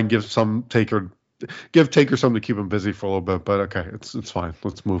it. Fine. Give Taker something to keep him busy for a little bit. But okay, it's fine.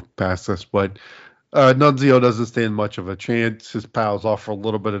 Let's move past this. But Nunzio doesn't stand much of a chance. His pals offer a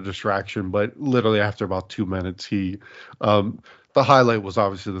little bit of distraction, but literally after about 2 minutes, the highlight was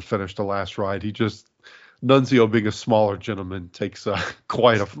obviously the finish, the last ride. Nunzio, being a smaller gentleman, takes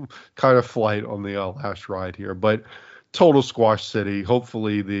quite a kind of flight on the last ride here. But total squash city.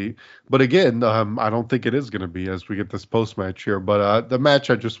 Hopefully but again, I don't think it is going to be as we get this post match here. But the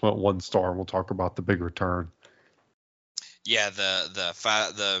match, I just went 1 star. And we'll talk about the big return. Yeah,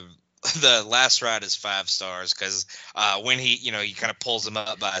 the last ride is 5 stars because when he kind of pulls him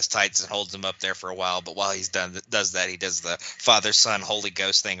up by his tights and holds him up there for a while, but while he's does that, he does the Father, Son, Holy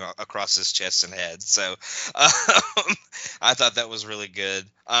Ghost thing across his chest and head. So I thought that was really good.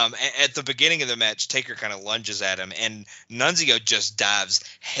 At the beginning of the match, Taker kind of lunges at him, and Nunzio just dives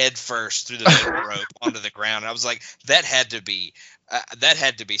head first through the middle rope onto the ground. And I was like, that had to be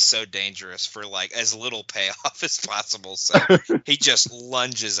so dangerous for like as little payoff as possible. So he just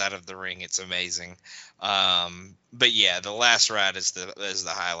lunges out of the ring. It's amazing. But yeah, the last ride is the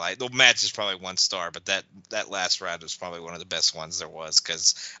highlight. The match is probably 1 star, but that last ride was probably one of the best ones there was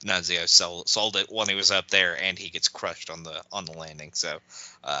because Nunzio sold it when he was up there, and he gets crushed on the landing. So,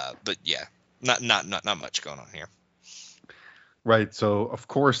 but yeah, not much going on here. Right, so of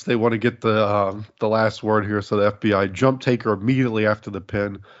course they want to get the last word here, so the FBI jump Taker immediately after the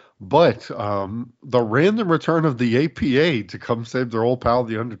pin, but the random return of the APA to come save their old pal,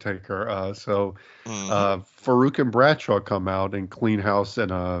 the Undertaker. Farouk and Bradshaw come out and clean house,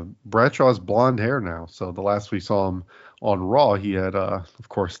 and Bradshaw's blonde hair now. So the last we saw him on Raw, he had, of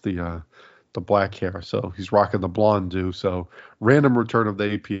course, the black hair, so he's rocking the blonde do. So random return of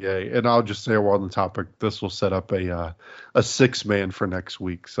the APA, and I'll just say while on the topic, this will set up a 6-man for next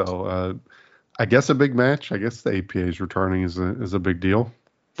week. So I guess a big match. I guess the APA is returning is a big deal,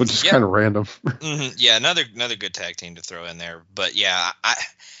 but just kind of random. Mm-hmm. Yeah, another good tag team to throw in there. But yeah, I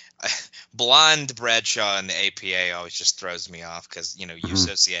blonde Bradshaw and the APA always just throws me off because you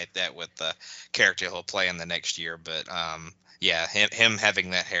associate that with the character he'll play in the next year, but yeah, him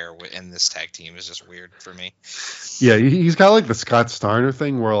having that hair in this tag team is just weird for me. Yeah, he's got like the Scott Steiner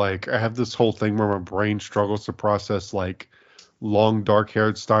thing where like I have this whole thing where my brain struggles to process like long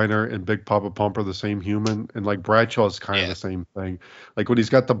dark-haired Steiner and Big Papa Pump are the same human, and like Bradshaw is kind of the same thing. Like when he's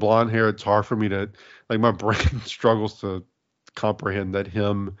got the blonde hair, it's hard for me to like my brain struggles to comprehend that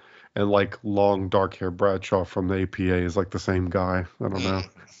him and like long dark-haired Bradshaw from the APA is like the same guy. I don't know.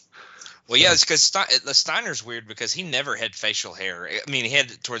 Well, yeah, it's because Steiner's weird because he never had facial hair. I mean, he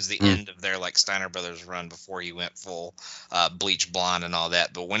had it towards the end of their like Steiner Brothers run before he went full bleach blonde and all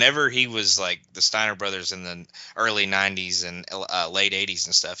that. But whenever he was like the Steiner Brothers in the early 90s and late 80s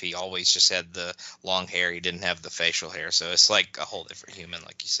and stuff, he always just had the long hair. He didn't have the facial hair. So it's like a whole different human,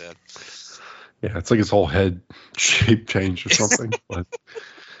 like you said. Yeah, it's like his whole head shape changed or something. But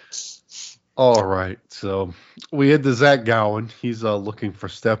all right, so we had the Zach Gowen. He's looking for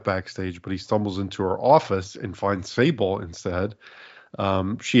Steph backstage, but he stumbles into her office and finds Sable instead.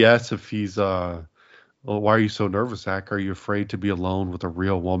 She asks if he's, well, why are you so nervous, Zach? Are you afraid to be alone with a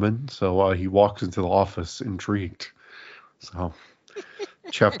real woman? So he walks into the office intrigued. So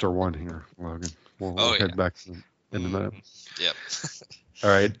chapter 1 here, Logan. We'll head back in a minute. Yep. All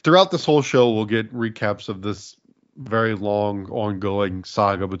right. Throughout this whole show, we'll get recaps of this very long ongoing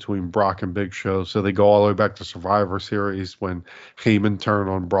saga between Brock and Big Show. So they go all the way back to Survivor Series when Heyman turned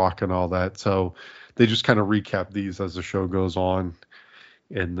on Brock and all that. So they just kind of recap these as the show goes on.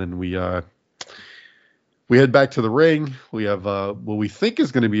 And then we head back to the ring. We have what we think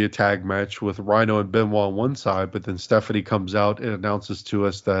is going to be a tag match with Rhino and Benoit on one side, but then Stephanie comes out and announces to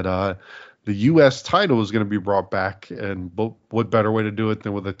us that the U.S. title is going to be brought back, and what better way to do it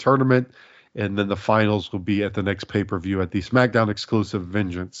than with a tournament? And then the finals will be at the next pay-per-view at the Smackdown exclusive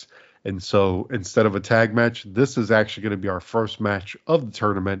Vengeance. And so instead of a tag match, this is actually going to be our first match of the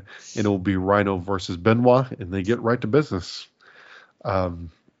tournament, and it will be Rhino versus Benoit, and they get right to business.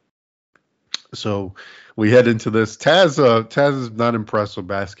 So we head into this. Taz is not impressed with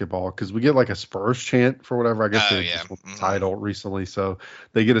basketball because we get like a Spurs chant for whatever. I guess they just won the title recently, so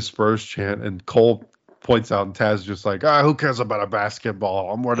they get a Spurs chant, and Cole points out, and Taz is just like, who cares about a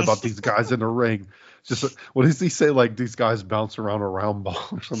basketball? I'm worried about these guys in the ring. Just what does he say? Like these guys bounce around a round ball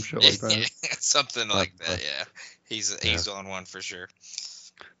or some shit like that. Something like that. Yeah, he's on one for sure.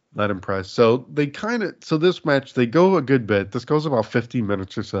 Not impressed. So this match, they go a good bit. This goes about 15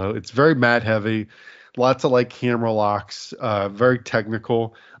 minutes or so. It's very mat heavy, lots of like camera locks, very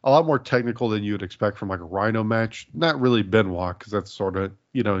technical, a lot more technical than you would expect from like a Rhino match. Not really Benoit, because that's sort of,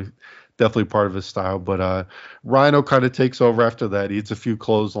 definitely part of his style. But Rhino kind of takes over after that. He hits a few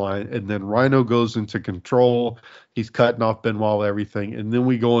clothesline, and then Rhino goes into control. He's cutting off Benoit with everything. And then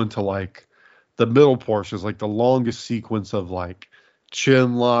we go into like the middle portions, like the longest sequence of like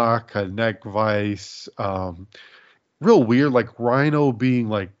chin lock, a neck vice, real weird, like Rhino being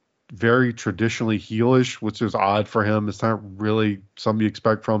like very traditionally heelish, which is odd for him. It's not really something you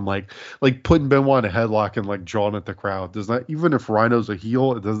expect from like putting Benoit in a headlock and like jawing at the crowd. Does not, even if Rhino's a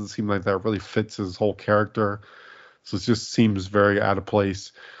heel, it doesn't seem like that really fits his whole character. So it just seems very out of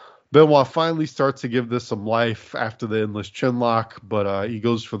place. Benoit finally starts to give this some life after the endless chin lock, but he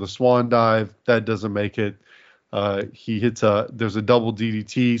goes for the swan dive. That doesn't make it. He hits there's a double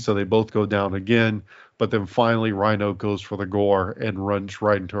DDT, so they both go down again. But then finally, Rhino goes for the gore and runs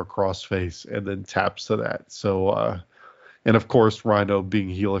right into a crossface and then taps to that. So, and of course, Rhino being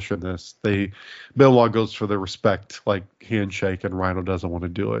heelish in this, Benoit goes for the respect, like handshake, and Rhino doesn't want to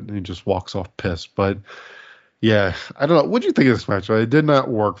do it, and he just walks off pissed. But yeah, I don't know. What do you think of this match? It did not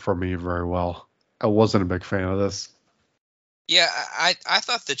work for me very well. I wasn't a big fan of this. Yeah, I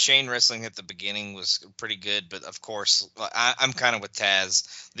thought the chain wrestling at the beginning was pretty good, but of course, I'm kind of with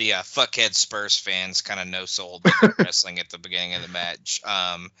Taz. The fuckhead Spurs fans kind of no-sold the wrestling at the beginning of the match.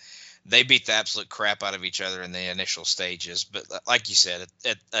 They beat the absolute crap out of each other in the initial stages, but like you said,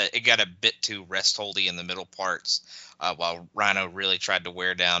 it got a bit too rest-holdy in the middle parts, while Rhino really tried to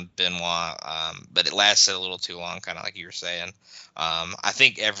wear down Benoit, but it lasted a little too long, kind of like you were saying. I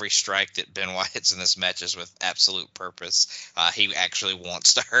think every strike that Benoit hits in this match is with absolute purpose. He actually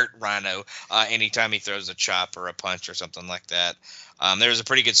wants to hurt Rhino anytime he throws a chop or a punch or something like that. There was a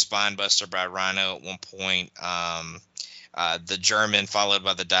pretty good spine buster by Rhino at one point. The German followed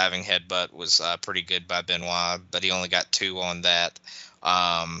by the diving headbutt was pretty good by Benoit, but he only got 2 on that.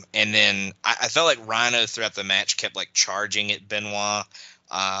 And then I felt like Rhino throughout the match kept like charging at Benoit.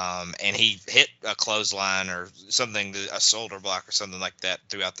 And he hit a clothesline or something, a shoulder block or something like that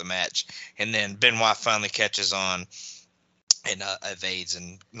throughout the match. And then Benoit finally catches on and evades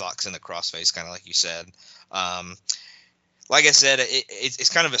and locks in the crossface, kind of like you said. Like I said, it's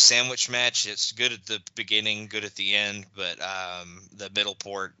kind of a sandwich match. It's good at the beginning, good at the end, but the middle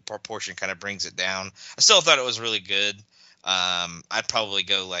portion kind of brings it down. I still thought it was really good. I'd probably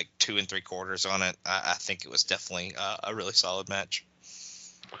go like 2 3/4 on it. I think it was definitely a really solid match.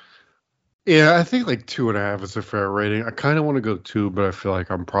 Yeah, I think like 2.5 is a fair rating. I kind of want to go 2, but I feel like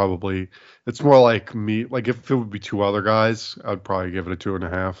it's more like me. Like if it would be 2 other guys, I'd probably give it a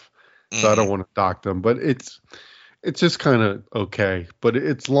 2.5. So I don't want to dock them, but it's just kind of okay. But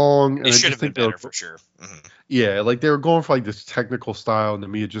it's long. And it should have been better for sure. Mm-hmm. Yeah, like they were going for like this technical style, and to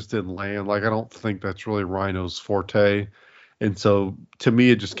me it just didn't land. Like I don't think that's really Rhino's forte. And so to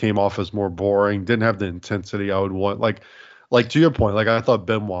me it just came off as more boring. Didn't have the intensity I would want. Like to your point, like I thought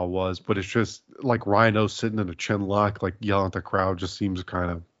Benoit was, but it's just like Rhino sitting in a chin lock, like yelling at the crowd, just seems kind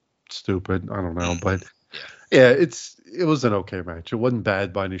of stupid. I don't know, but yeah, it was an okay match. It wasn't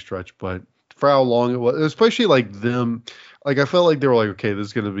bad by any stretch, but for how long it was, especially like them, like I felt like they were like, okay, this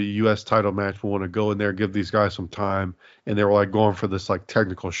is going to be a U.S. title match. We want to go in there, give these guys some time, and they were like going for this like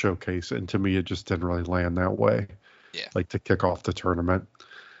technical showcase, and to me, it just didn't really land that way. Yeah, like to kick off the tournament.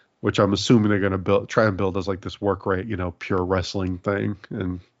 Which I'm assuming they're going to try and build as like this work rate, pure wrestling thing,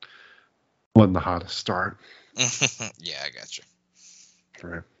 and wasn't the hottest start. Yeah, I got you.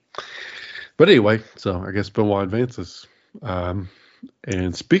 All right. But anyway, so I guess Benoit advances.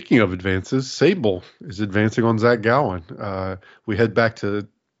 And speaking of advances, Sable is advancing on Zach Gowen. We head back to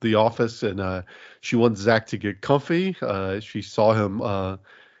the office, and she wants Zach to get comfy. She saw him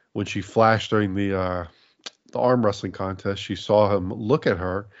when she flashed during the arm wrestling contest. She saw him look at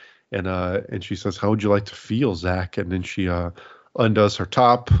her. And she says, "How would you like to feel, Zach?" And then she undoes her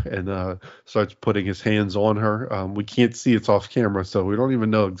top and starts putting his hands on her. We can't see, it's off camera, so we don't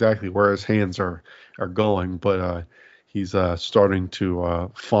even know exactly where his hands are going. But he's starting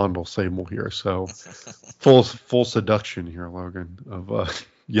to fondle Sable here. So full seduction here, Logan, of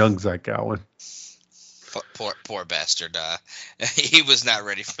young Zach Gowen. Poor bastard. He was not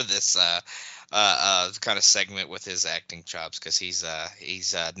ready for this kind of segment with his acting chops, because he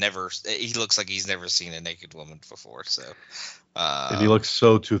looks like he's never seen a naked woman before. So and he looks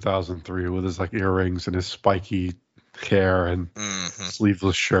so 2003 with his like earrings and his spiky hair and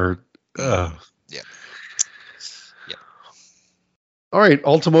sleeveless shirt. Yeah. All right,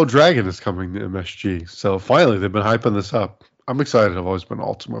 Ultimo Dragon is coming to MSG. So finally, they've been hyping this up. I'm excited. I've always been an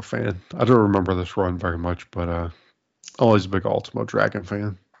Ultimo fan. I don't remember this run very much, but I'm always a big Ultimo Dragon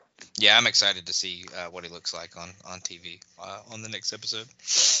fan. Yeah, I'm excited to see what he looks like on TV on the next episode.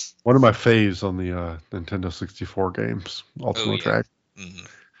 One of my faves on the Nintendo 64 games, Ultimo Dragon. Mm-hmm.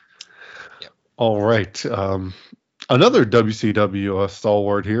 Yep. All right. Another WCW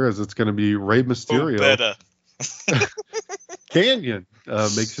stalwart here is it's going to be Rey Mysterio. Canyon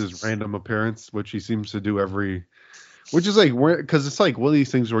makes his random appearance, which he seems to do which is like, because it's like one of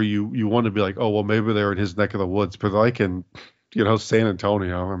these things where you want to be like, oh, well, maybe they're in his neck of the woods, but like in, San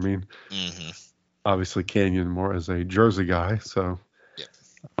Antonio, I mean, obviously Canyon more as a Jersey guy, so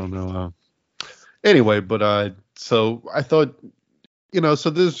I don't know. Anyway, but so I thought So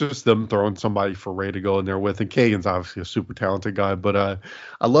this is just them throwing somebody for Ray to go in there with. And Kane's obviously a super talented guy, but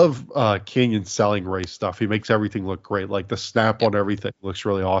I love Kanyon selling Ray stuff. He makes everything look great. Like the snap on everything looks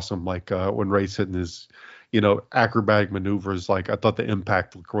really awesome. Like when Ray's hitting his, acrobatic maneuvers, like I thought the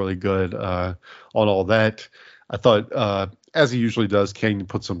impact looked really good on all that. I thought, as he usually does, Kane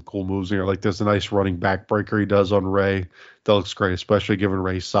put some cool moves in here. Like there's a nice running backbreaker he does on Ray. That looks great, especially given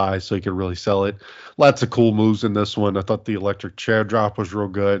Ray's size, so he can really sell it. Lots of cool moves in this one. I thought the electric chair drop was real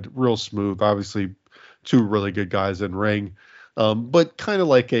good, real smooth. Obviously, two really good guys in ring. But kind of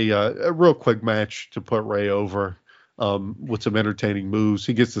like a real quick match to put Ray over with some entertaining moves.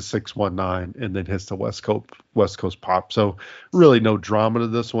 He gets the 619 and then hits the West Coast pop. So really no drama to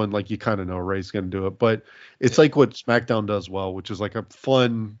this one. Like you kind of know Ray's going to do it. But it's like what SmackDown does well, which is like a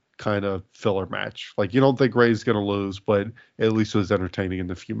fun kind of filler match. Like you don't think Ray's going to lose, but at least it was entertaining in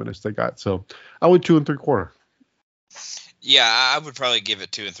the few minutes they got. So I went 2 3/4. Yeah, I would probably give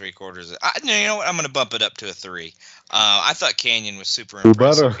it 2 3/4. You know what? I'm going to bump it up to a 3. I thought Kanyon was super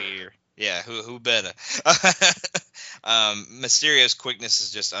impressive here. Yeah, who better? Mysterio's quickness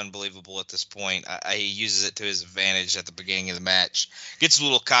is just unbelievable at this point. He uses it to his advantage at the beginning of the match. Gets a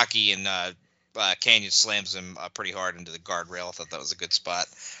little cocky and Kanyon slams him pretty hard into the guardrail. I thought that was a good spot.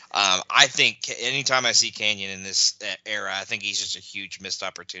 I think anytime I see Kanyon in this era, I think he's just a huge missed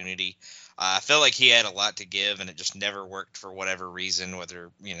opportunity. I felt like he had a lot to give, and it just never worked for whatever reason,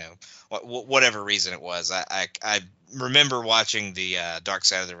 whatever reason it was. I remember watching the Dark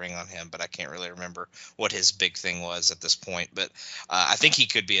Side of the Ring on him, but I can't really remember what his big thing was at this point. But I think he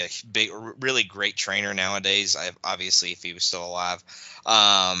could be a really great trainer nowadays, obviously, if he was still alive.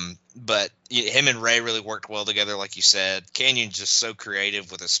 But him and Ray really worked well together, like you said. Kanyon's just so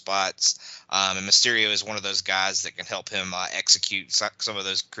creative with his spots. And Mysterio is one of those guys that can help him execute some of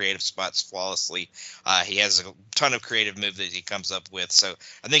those creative spots flawlessly. He has a ton of creative moves that he comes up with. So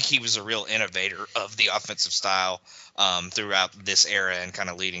I think he was a real innovator of the offensive style throughout this era and kind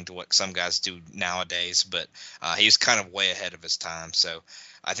of leading to what some guys do nowadays. But he was kind of way ahead of his time. So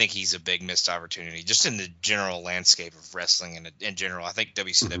I think he's a big missed opportunity just in the general landscape of wrestling and in general. I think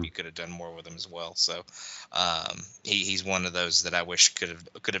WCW could have done more with him as well. So he's one of those that I wish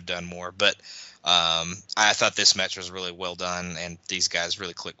could have done more. But I thought this match was really well done, and these guys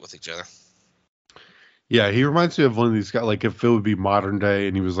really click with each other. Yeah, he reminds me of one of these guys. Like if it would be modern day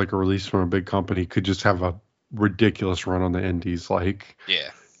and he was like a release from a big company, could just have a ridiculous run on the indies. Like, yeah,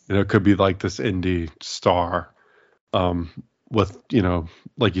 it could be like this indie star. With,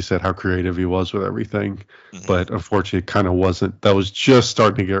 like you said, how creative he was with everything. Mm-hmm. But unfortunately, it kind of wasn't. That was just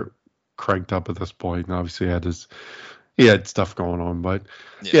starting to get cranked up at this point. And obviously, he had stuff going on. But,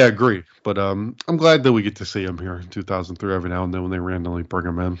 yeah, I agree. But I'm glad that we get to see him here in 2003 every now and then when they randomly bring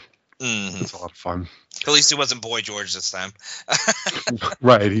him in. Mm-hmm. It's a lot of fun. At least it wasn't Boy George this time.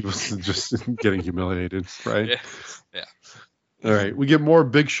 Right. He was just getting humiliated, right? Yeah. All right, we get more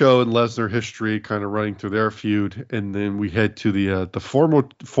Big Show and Lesnar history kind of running through their feud, and then we head to the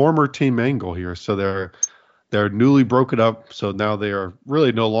former Team Angle here. So they're newly broken up, so now they are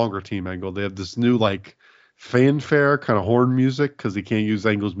really no longer Team Angle. They have this new like fanfare kind of horn music because they can't use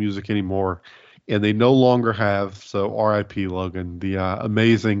Angle's music anymore, and they no longer have, so R.I.P. Logan, the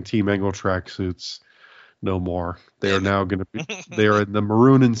amazing Team Angle tracksuits. No more. They are now going to be. They are in the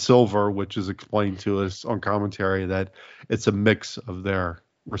maroon and silver, which is explained to us on commentary that it's a mix of their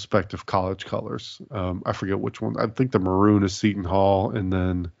respective college colors. I forget which one. I think the maroon is Seton Hall, and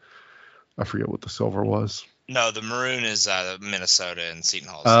then I forget what the silver was. No, the maroon is Minnesota, and Seton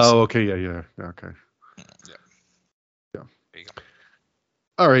Hall. Oh, okay, yeah, okay. Yeah. There you go.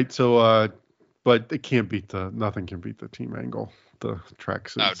 All right, so but it can't beat nothing can beat the Team Angle, the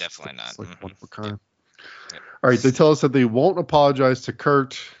tracksuits. Oh, definitely not. It's like one of a kind. Yep. All right, they tell us that they won't apologize to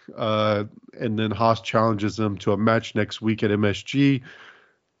Kurt, and then Haas challenges them to a match next week at MSG.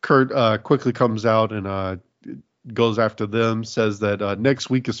 Kurt quickly comes out and goes after them, says that next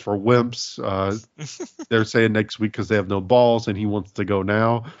week is for wimps. They're saying next week because they have no balls, and he wants to go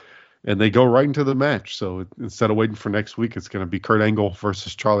now. And they go right into the match. So instead of waiting for next week, it's going to be Kurt Angle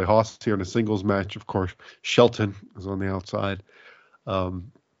versus Charlie Haas here in a singles match. Of course, Shelton is on the outside.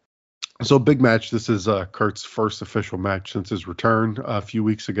 So big match. This is Kurt's first official match since his return a few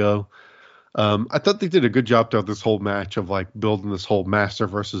weeks ago. I thought they did a good job throughout this whole match of like building this whole master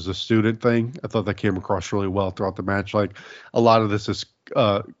versus a student thing. I thought that came across really well throughout the match. Like a lot of this is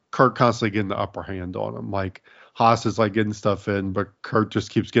Kurt constantly getting the upper hand on him. Like Haas is like getting stuff in, but Kurt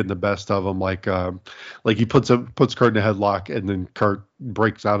just keeps getting the best of him. Like he puts Kurt in a headlock, and then Kurt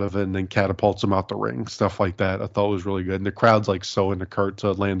breaks out of it and then catapults him out the ring. Stuff like that I thought was really good. And the crowd's like so into Kurt,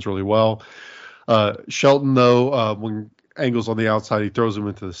 so it lands really well. Shelton, though, when Angle's on the outside. He throws him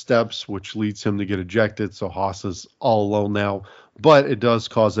into the steps, which leads him to get ejected. So Haas is all alone now. But it does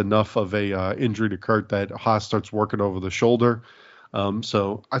cause enough of a injury to Kurt that Haas starts working over the shoulder.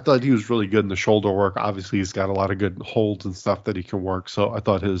 So I thought he was really good in the shoulder work. Obviously, he's got a lot of good holds and stuff that he can work. So I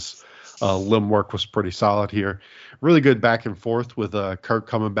thought his limb work was pretty solid here. Really good back and forth with Kurt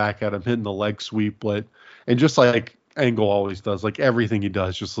coming back at him, hitting the leg sweep. And just like Angle always does, like everything he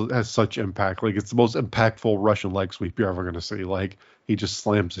does just has such impact. Like it's the most impactful Russian leg sweep you're ever going to see. Like he just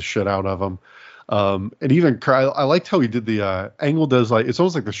slams the shit out of him. And even I liked how he did the Angle does, like it's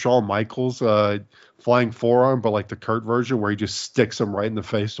almost like the Shawn Michaels flying forearm, but like the Kurt version where he just sticks him right in the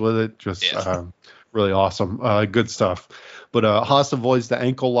face with it. Just really awesome. Good stuff. But Haas avoids the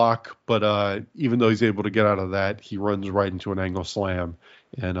ankle lock, but even though he's able to get out of that, he runs right into an angle slam,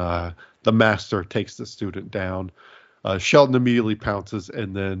 and the master takes the student down. Shelton immediately pounces,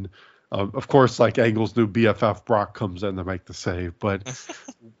 and then of course, like Angle's new BFF Brock comes in to make the save, but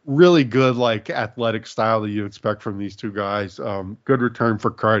really good, like athletic style that you expect from these two guys. Good return for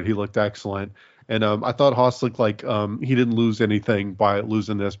Kurt. He looked excellent. And I thought Haas looked like he didn't lose anything by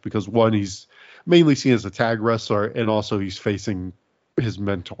losing this because, one, he's mainly seen as a tag wrestler, and also he's facing his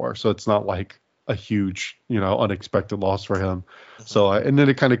mentor. So it's not like a huge, unexpected loss for him. So, and then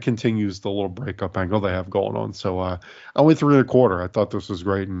it kind of continues the little breakup angle they have going on. So I went 3 1/4. I thought this was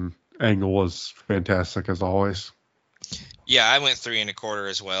great, and Angle was fantastic as always. Yeah, I went 3 1/4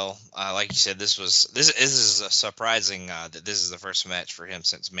 as well. Like you said, this is a surprising that this is the first match for him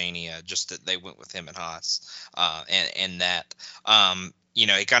since Mania. Just that they went with him and Haas, and that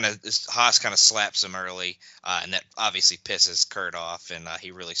Haas kind of slaps him early, and that obviously pisses Kurt off, and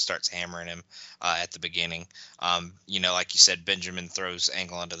he really starts hammering him at the beginning. Like you said, Benjamin throws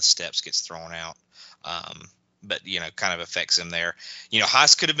Angle onto the steps, gets thrown out. But kind of affects him there.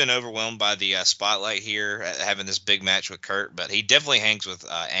 Haas could have been overwhelmed by the spotlight here, having this big match with Kurt, but he definitely hangs with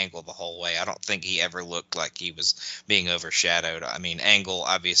Angle the whole way. I don't think he ever looked like he was being overshadowed. I mean, Angle,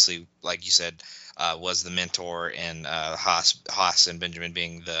 obviously, like you said, was the mentor, and Haas and Benjamin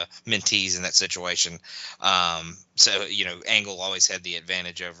being the mentees in that situation. So Angle always had the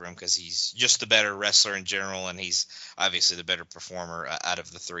advantage over him because he's just the better wrestler in general, and he's obviously the better performer out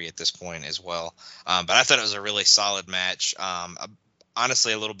of the three at this point as well. But I thought it was a really solid match.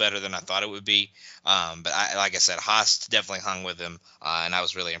 Honestly, a little better than I thought it would be. But like I said, Haas definitely hung with him, and I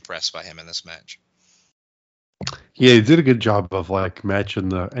was really impressed by him in this match. Yeah, he did a good job of like matching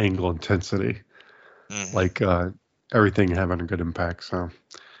the Angle intensity. Mm-hmm. Like everything having a good impact. So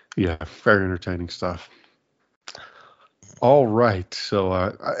yeah, very entertaining stuff. All right. So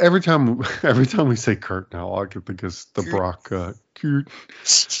every time we say Kurt now, all I can think is the Brock Kurt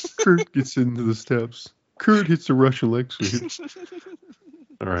gets into the steps. Kurt hits the Russian leg sweep.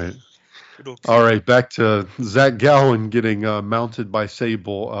 All right. Back to Zach Gowen getting mounted by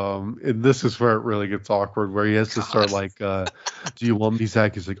Sable. And this is where it really gets awkward, where he has to start like, do you want me,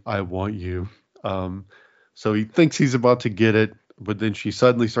 Zach? He's like, I want you. So he thinks he's about to get it, but then she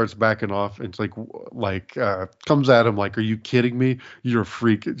suddenly starts backing off, and it's like comes at him like, are you kidding me? You're a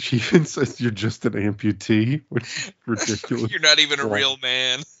freak. She even says you're just an amputee, which is ridiculous. You're not even a real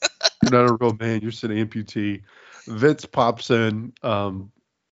man. You're not a real man. You're just an amputee. Vince pops in,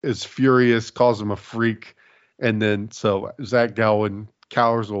 is furious, calls him a freak, and then so Zach Gowen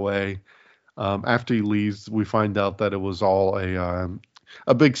cowers away. After he leaves, we find out that it was all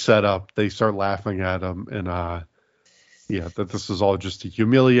a big setup. They start laughing at him, and that this is all just to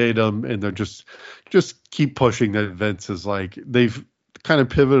humiliate him, and they're just keep pushing that Vince is like, they've kind of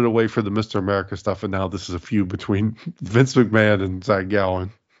pivoted away from the Mr. America stuff, and now this is a feud between Vince McMahon and Zach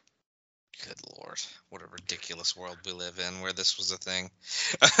Gowen. Good Lord, what a ridiculous world we live in where this was a thing.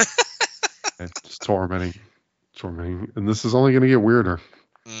 It's tormenting, and this is only going to get weirder.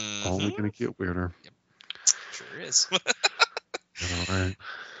 Mm-hmm. Only going to get weirder. Yep. Sure is.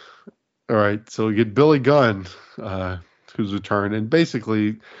 All right. So we get Billy Gunn, who's returned, and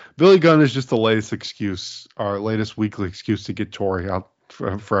basically Billy Gunn is just the latest excuse, our latest weekly excuse to get Tori out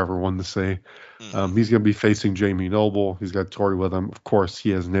for everyone to see. Mm-hmm. He's going to be facing Jamie Noble. He's got Tori with him. Of course, he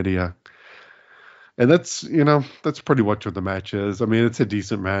has Nydia. And that's pretty much what the match is. I mean, it's a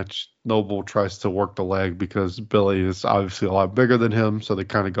decent match. Noble tries to work the leg because Billy is obviously a lot bigger than him, so they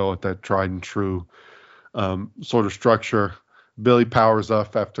kind of go with that tried and true sort of structure. Billy powers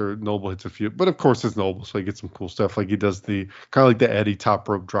up after Noble hits a few, but of course it's Noble, so he gets some cool stuff. Like he does the kind of like the Eddie top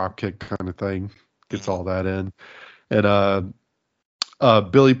rope drop kick kind of thing, gets all that in. And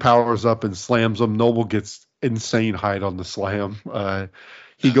Billy powers up and slams him. Noble gets insane height on the slam.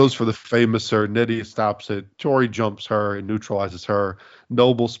 He goes for the famous sir. Nydia stops it. Tori jumps her and neutralizes her.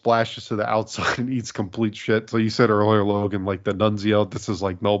 Noble splashes to the outside and eats complete shit. So you said earlier, Logan, like the Nunzio, this is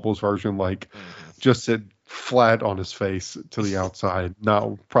like Noble's version, like just sit flat on his face to the outside.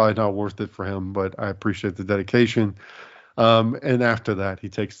 Probably not worth it for him, but I appreciate the dedication. And after that, he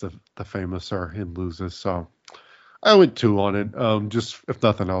takes the famous sir and loses. So I went 2 on it. Just if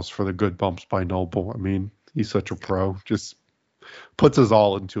nothing else, for the good bumps by Noble. I mean, he's such a pro. Just puts us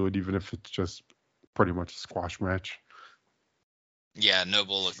all into it, even if it's just pretty much a squash match. Yeah,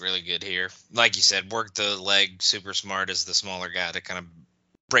 Noble looked really good here. Like you said, worked the leg super smart as the smaller guy to kind of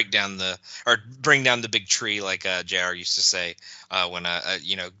bring down the big tree, like JR used to say when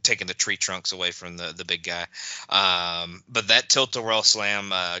taking the tree trunks away from the big guy. But that tilt-a-whirl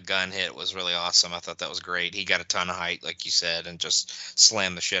slam gun hit was really awesome. I thought that was great. He got a ton of height, like you said, and just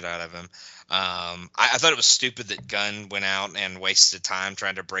slammed the shit out of him. I thought it was stupid that Gunn went out and wasted time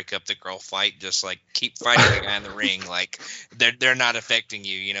trying to break up the girl fight. Just like keep fighting the guy in the ring. Like they're not affecting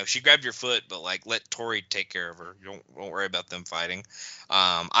you. You know, she grabbed your foot, but like let Tori take care of her. Don't worry about them fighting.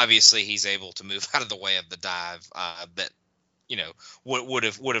 Obviously he's able to move out of the way of the dive that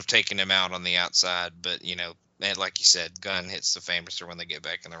would have taken him out on the outside. But and like you said, Gunn hits the famouser when they get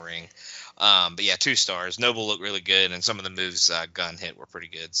back in the ring. But yeah, 2 stars. Noble looked really good, and some of the moves Gunn hit were pretty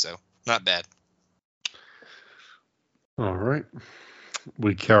good. So. Not bad. All right.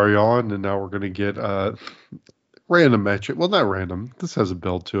 We carry on, and now we're going to get random match. Well, not random. This has a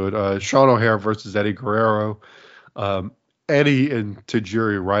build to it. Sean O'Haire versus Eddie Guerrero. Eddie and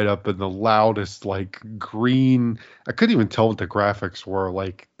Tajiri right up in the loudest, like, green. I couldn't even tell what the graphics were.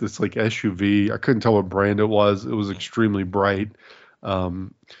 Like, this, like, SUV. I couldn't tell what brand it was. It was extremely bright.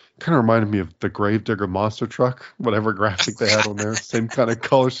 Kind of reminded me of the Gravedigger monster truck, whatever graphic they had on there. Same kind of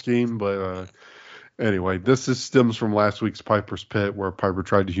color scheme. But anyway, this stems from last week's Piper's Pit, where Piper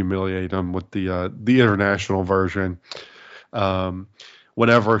tried to humiliate him with the international version.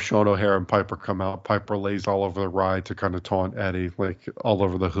 Whenever Sean O'Haire and Piper come out, Piper lays all over the ride to kind of taunt Eddie, like all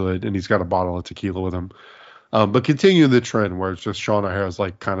over the hood, and he's got a bottle of tequila with him. But continue the trend where it's just Sean O'Haire's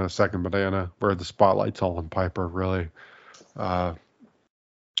like kind of second banana, where the spotlight's all on Piper, really.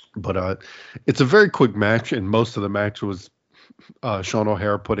 But it's a very quick match, and most of the match was Sean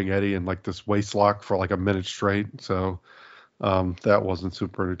O'Haire putting Eddie in like this waist lock for like a minute straight. So that wasn't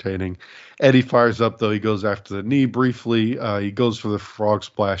super entertaining. Eddie fires up, though. He goes after the knee briefly. He goes for the frog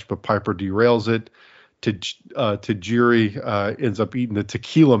splash, but Piper derails it. Tajiri ends up eating the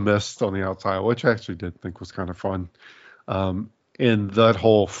tequila mist on the outside, which I actually did think was kind of fun. And that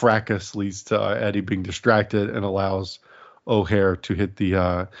whole fracas leads to Eddie being distracted and allows O'Haire to hit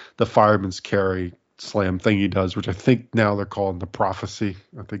the fireman's carry slam thing he does, which I think now they're calling the Prophecy.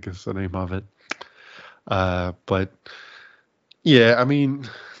 I think is the name of it. But yeah, I mean,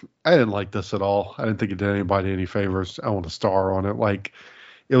 I didn't like this at all. I didn't think it did anybody any favors. I want a star on it. Like,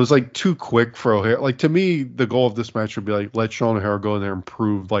 it was like too quick for O'Haire. Like, to me, the goal of this match would be like, let Sean O'Haire go in there and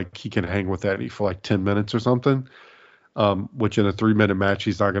prove like he can hang with Eddie for like 10 minutes or something. Which in a 3-minute match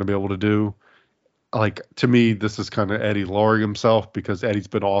he's not going to be able to do. Like, to me, this is kind of Eddie lowering himself because Eddie's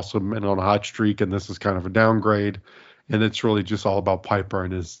been awesome and on a hot streak, and this is kind of a downgrade. And it's really just all about Piper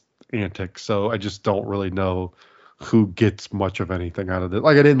and his antics. So I just don't really know who gets much of anything out of it.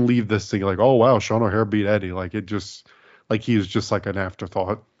 Like, I didn't leave this thing like, oh, wow, Sean O'Haire beat Eddie. Like, it just, like, he was just like an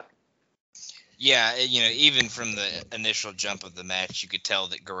afterthought. Yeah, even from the initial jump of the match, you could tell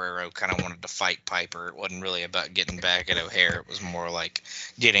that Guerrero kind of wanted to fight Piper. It wasn't really about getting back at O'Haire. It was more like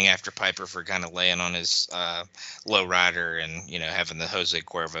getting after Piper for kind of laying on his low rider and, having the Jose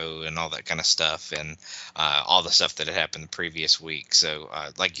Cuervo and all that kind of stuff and all the stuff that had happened the previous week. So,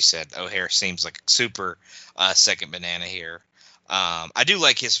 like you said, O'Haire seems like a super second banana here. I do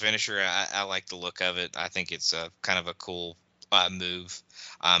like his finisher. I like the look of it. I think it's kind of a cool move.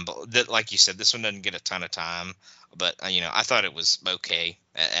 But that, like you said, this one doesn't get a ton of time, but I thought it was okay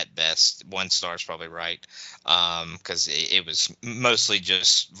at best. 1 star is probably right. Cause it was mostly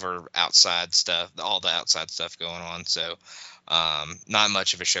just for outside stuff, all the outside stuff going on. So, not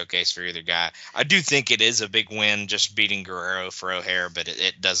much of a showcase for either guy. I do think it is a big win just beating Guerrero for O'Haire, but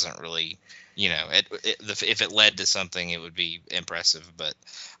it doesn't really, if it led to something, it would be impressive, but,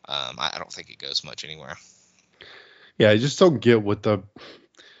 I don't think it goes much anywhere. Yeah, I just don't get what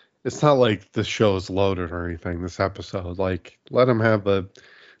it's not like the show is loaded or anything, this episode. Like, let him have a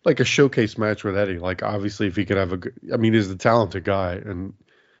showcase match with Eddie. Like, obviously, if he could have he's a talented guy, and,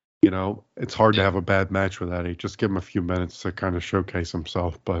 it's hard to have a bad match with Eddie. Just give him a few minutes to kind of showcase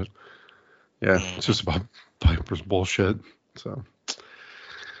himself. But, yeah, it's just about Piper's bullshit. So,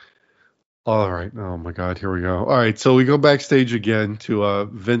 All right. Oh my God. Here we go. All right. So we go backstage again to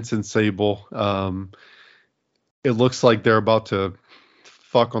Vince and Sable. It looks like they're about to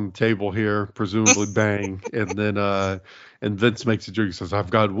fuck on the table here, presumably bang, and then and Vince makes a joke. He says, "I've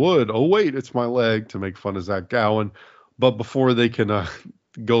got wood. Oh wait, it's my leg," to make fun of Zach Gowen. But before they can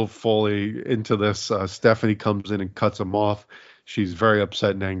go fully into this, Stephanie comes in and cuts him off. She's very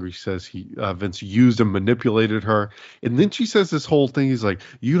upset and angry. She says Vince used and manipulated her. And then she says this whole thing. He's like,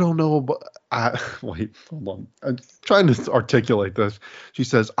 "You don't know about." Wait, hold on. I'm trying to articulate this. She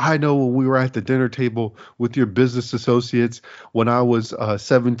says, "I know when we were at the dinner table with your business associates when I was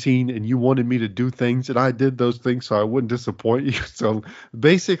 17 and you wanted me to do things and I did those things so I wouldn't disappoint you." So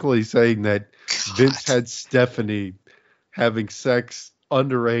basically saying that Vince had Stephanie having sex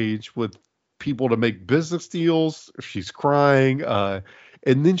underage with people to make business deals. She's crying.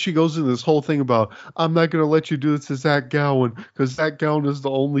 And then she goes into this whole thing about, "I'm not going to let you do this to Zach Gowen because Zach Gowen is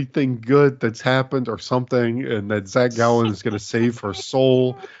the only thing good that's happened," or something. And that Zach Gowen is going to save her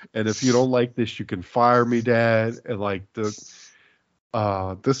soul. And if you don't like this, you can fire me, Dad. And like this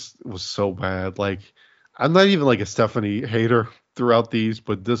was so bad. Like, I'm not even like a Stephanie hater throughout these,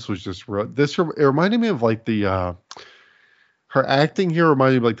 but this was just real. It reminded me of like her acting here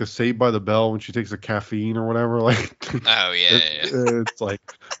reminded me of like the Saved by the Bell when she takes the caffeine or whatever. Like, Oh yeah, it's like,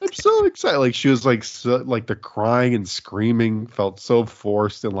 I'm so excited. Like she was like like the crying and screaming felt so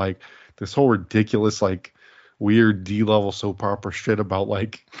forced, and like this whole ridiculous like weird D-level soap opera shit about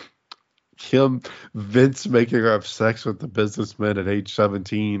like Vince making her have sex with the businessman at age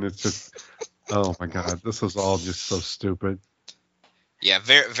 17. It's just, oh my God, this is all just so stupid. Yeah,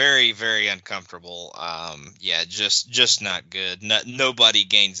 very, very, very uncomfortable. Yeah, just not good. Nobody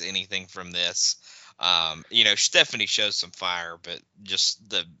gains anything from this. Stephanie shows some fire, but just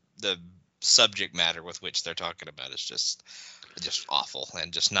the subject matter with which they're talking about is just awful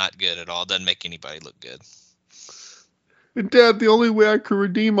and just not good at all. Doesn't make anybody look good. And Dad, the only way I could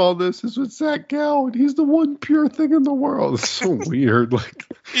redeem all this is with Zach Gowen. He's the one pure thing in the world. It's so weird. Like,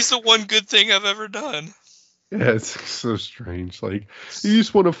 he's the one good thing I've ever done. Yeah, it's so strange. Like, you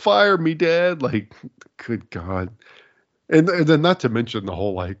just want to fire me, Dad? Like, good God. And then not to mention the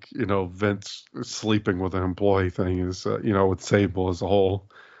whole, like, Vince sleeping with an employee thing is, with Sable as a whole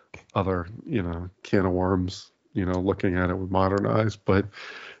other, can of worms, looking at it with modern eyes. But,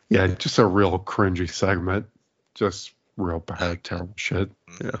 yeah, just a real cringy segment. Just real bad, terrible shit.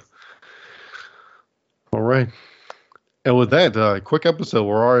 Yeah. All right. And with that, quick episode,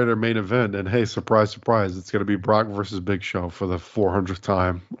 we're already at our main event. And hey, surprise, surprise, it's going to be Brock versus Big Show for the 400th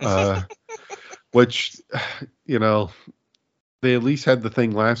time. Which, they at least had the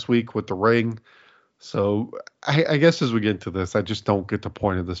thing last week with the ring. So I guess as we get into this, I just don't get the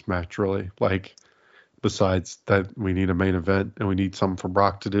point of this match, really. Like, besides that we need a main event and we need something for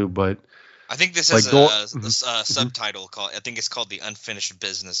Brock to do. But I think this has a subtitle called, I think it's called the Unfinished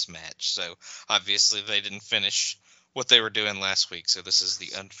Business Match. So obviously they didn't finish what they were doing last week, so this is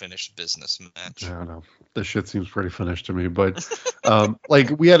the Unfinished Business Match. I don't know. This shit seems pretty finished to me, but like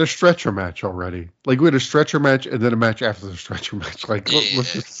we had a stretcher match already. Like we had a stretcher match and then a match after the stretcher match. Like,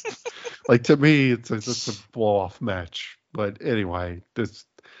 like to me, it's a blow off match. But anyway, it's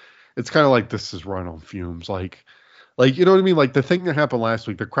kind of like this is run on fumes. Like you know what I mean? Like the thing that happened last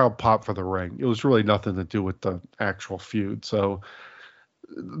week, the crowd popped for the ring. It was really nothing to do with the actual feud. So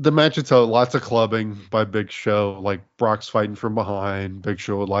the match itself, lots of clubbing by Big Show, like Brock's fighting from behind, Big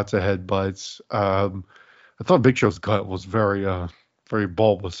Show with lots of headbutts. I thought Big Show's gut was very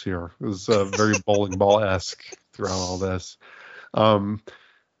bulbous here. It was very bowling ball-esque throughout all this.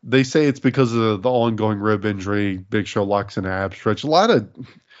 They say it's because of the ongoing rib injury. Big Show locks in an ab stretch. A lot of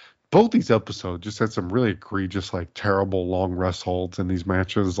both these episodes just had some really egregious, like terrible long rest holds in these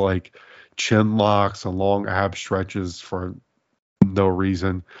matches, like chin locks and long ab stretches for no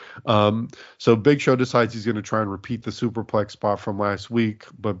reason. So Big Show decides he's going to try and repeat the superplex spot from last week,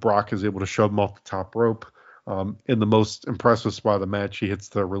 but Brock is able to shove him off the top rope. In the most impressive spot of the match, he hits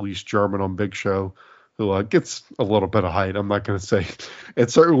the release German on Big Show, who gets a little bit of height. I'm not going to say it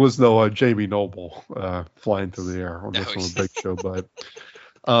certainly was no Jamie Noble flying through the air on this one with Big Show, but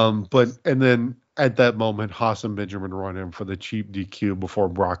and then at that moment, Haas and Benjamin run in for the cheap DQ before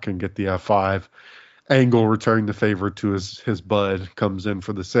Brock can get the F5. Angle, returning the favor to his bud, comes in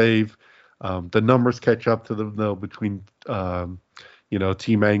for the save. The numbers catch up to them though between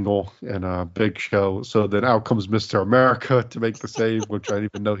Team Angle and Big Show. So then out comes Mr. America to make the save, which I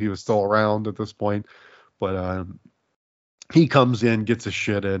didn't even know he was still around at this point. But he comes in, gets a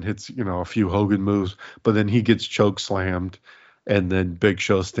shit in, hits a few Hogan moves, but then he gets choke slammed. And then Big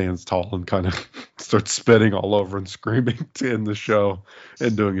Show stands tall and kind of starts spinning all over and screaming to end the show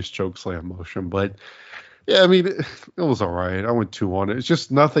and doing his choke slam motion. But yeah, I mean, it was all right. I went 2 on it. It's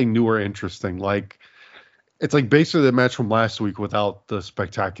just nothing new or interesting. Like, it's like basically the match from last week without the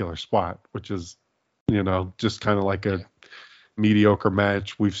spectacular spot, which is, just kind of like a mediocre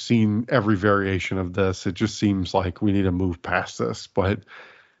match. We've seen every variation of this. It just seems like we need to move past this. But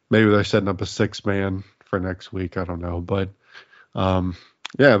maybe they're setting up a 6-man for next week. I don't know. But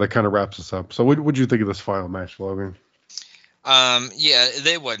yeah, that kind of wraps us up. So what would you think of this final match, Logan? Yeah,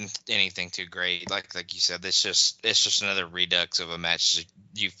 they wasn't anything too great. Like you said, it's just another redux of a match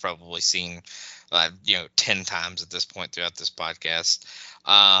you've probably seen, 10 times at this point throughout this podcast.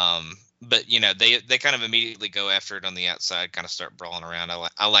 But they kind of immediately go after it on the outside, kind of start brawling around.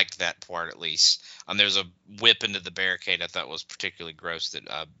 I liked that part at least. There's a whip into the barricade I thought was particularly gross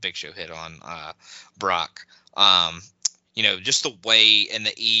that Big Show hit on Brock. Just the way and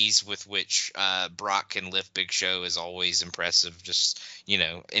the ease with which Brock can lift Big Show is always impressive. Just,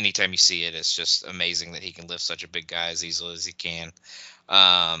 anytime you see it, it's just amazing that he can lift such a big guy as easily as he can.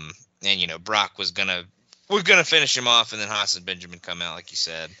 And Brock was going to finish him off, and then Haas and Benjamin come out, like you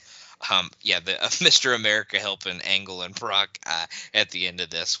said. The Mr. America helping Angle and Brock at the end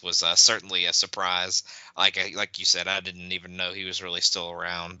of this was certainly a surprise. Like you said, I didn't even know he was really still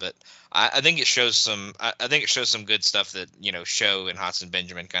around, but I think it shows some. I think it shows some good stuff that Show and Haas and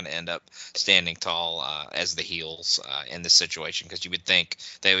Benjamin kind of end up standing tall as the heels in this situation, because you would think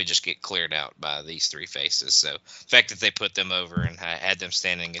they would just get cleared out by these three faces. So the fact that they put them over and had them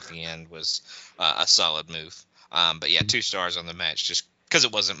standing at the end was a solid move. But yeah, 2 stars on the match, just because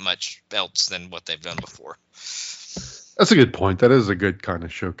it wasn't much else than what they've done before. That's a good point. That is a good kind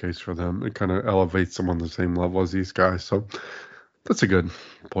of showcase for them. It kind of elevates them on the same level as these guys. So that's a good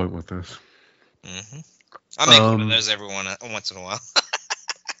point with this. Mm-hmm. I make one of those every once in a while.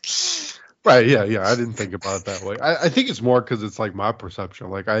 Right, yeah. I didn't think about it that way. I think it's more because it's like my perception.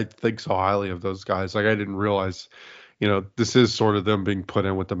 Like, I think so highly of those guys. Like, I didn't realize, this is sort of them being put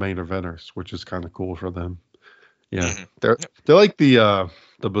in with the main eventers, which is kind of cool for them. Yeah, mm-hmm. They're like the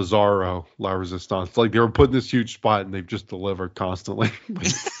Bizarro La Resistance. Like, they were put in this huge spot and they've just delivered constantly.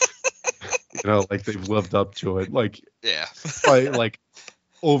 Like they've lived up to it. Like, yeah, like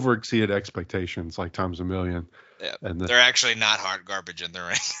over exceeded expectations, like times a million. Yeah, and they're actually not hard garbage in the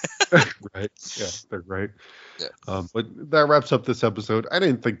ring. Right. Yeah, they're great. Yeah. But that wraps up this episode. I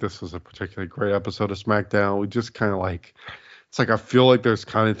didn't think this was a particularly great episode of SmackDown. We just kind of like. It's like I feel like there's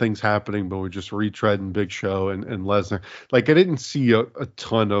kind of things happening, but we're just retreading Big Show and Lesnar. Like, I didn't see a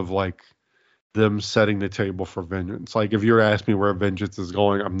ton of like them setting the table for vengeance. Like, if you were asking me where vengeance is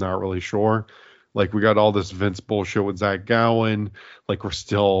going, I'm not really sure. Like, we got all this Vince bullshit with Zach Gowen. Like,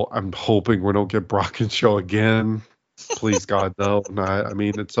 I'm hoping we don't get Brock and Show again. Please God, no. I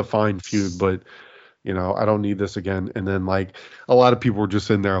mean, it's a fine feud, but I don't need this again. And then like a lot of people were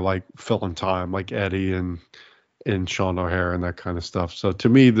just in there like filling time, like Eddie and Sean O'Hare and that kind of stuff. So to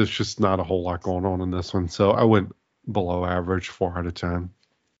me, there's just not a whole lot going on in this one. So I went below average, 4 out of 10.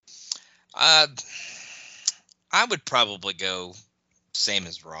 I would probably go same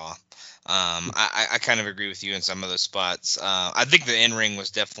as Raw. I kind of agree with you in some of those spots. I think the in-ring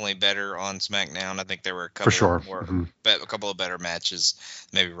was definitely better on SmackDown. I think there were a couple a couple of better matches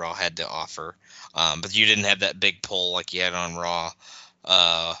maybe Raw had to offer. But you didn't have that big pull like you had on Raw.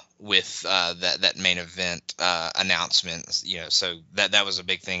 With that main event announcement, so that was a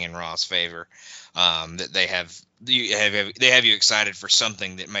big thing in Raw's favor. That they have you excited for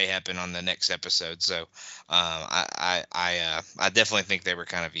something that may happen on the next episode. So I definitely think they were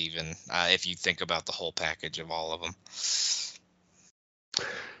kind of even if you think about the whole package of all of them.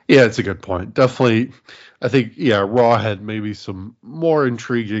 Yeah, it's a good point. Definitely, I think, Raw had maybe some more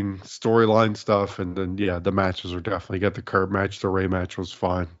intriguing storyline stuff, and then, the matches are definitely got the Kurt match, the Ray match was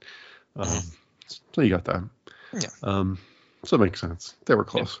fine. So you got that. Yeah. So it makes sense. They were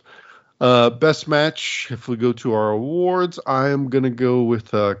close. Yeah. Best match, if we go to our awards, I am going to go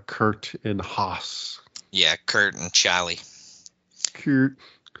with Kurt and Haas. Yeah, Kurt and Charlie. Kurt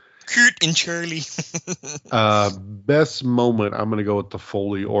and Charlie. Best moment, I'm going to go with the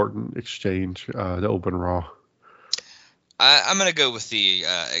Foley Orton exchange, the open Raw. I'm going to go with the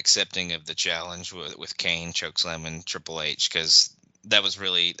accepting of the challenge with Kane chokeslamming Triple H, because that was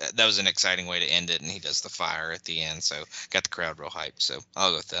an exciting way to end it, and he does the fire at the end, so got the crowd real hyped. So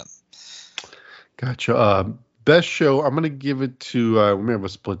I'll go with that. Gotcha. Best show, I'm going to give it to, we may have a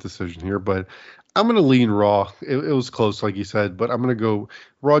split decision here, but I'm going to lean Raw. It was close, like you said, but I'm going to go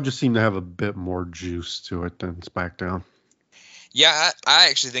Raw. Just seemed to have a bit more juice to it than SmackDown. Yeah, I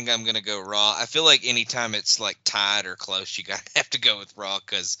actually think I'm gonna go Raw. I feel like anytime it's like tied or close, you gotta have to go with Raw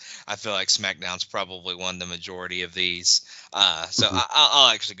because I feel like SmackDown's probably won the majority of these. So I'll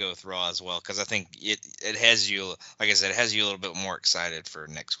actually go with Raw as well because I think it has you, like I said, it has you a little bit more excited for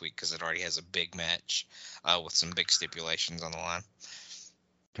next week because it already has a big match with some big stipulations on the line.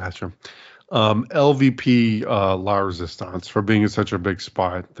 Gotcha. LVP La Resistance, for being in such a big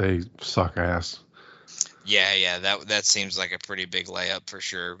spot, they suck ass. Yeah, that seems like a pretty big layup for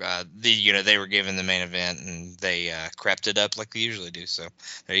sure. They were given the main event and they crapped it up like they usually do. So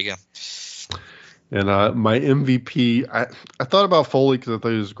there you go. And my MVP, I thought about Foley because I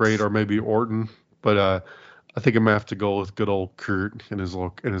thought he was great, or maybe Orton, but I think I'm gonna have to go with good old Kurt in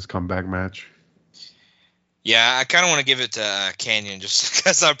his comeback match. Yeah, I kind of want to give it to Canyon just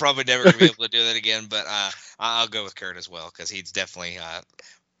because I'm probably never gonna be able to do that again. But I'll go with Kurt as well because he's definitely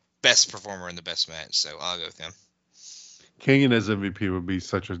best performer in the best match, so I'll go with him. Kane as MVP would be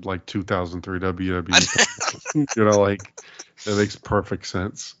such a 2003 WWE. That makes perfect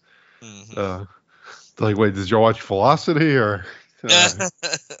sense. Mm-hmm. Wait, did you watch Velocity or?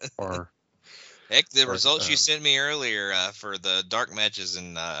 Heck, the results you sent me earlier for the dark matches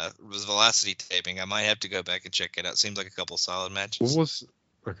and was Velocity taping. I might have to go back and check it out. Seems like a couple solid matches.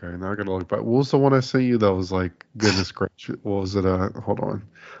 Okay, now I gotta look back. What was the one I sent you that was like, goodness gracious? What was it? Hold on.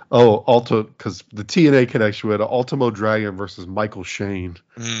 Oh, because the TNA connection, we had Ultimo Dragon versus Michael Shane.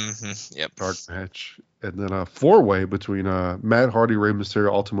 Mm-hmm. Yep. Dark match. And then a 4-way between Matt Hardy, Rey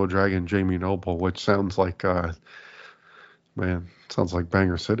Mysterio, Ultimo Dragon, and Jamie Noble, which sounds like, sounds like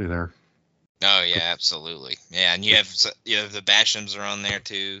Banger City there. Oh yeah, absolutely. Yeah, and you have the Bashams are on there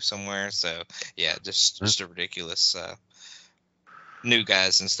too somewhere. So yeah, just a ridiculous new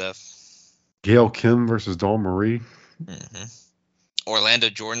guys and stuff. Gail Kim versus Dawn Marie. Mm-hmm. Orlando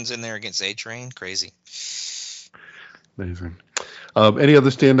Jordan's in there against A-Train. Crazy. Amazing. Any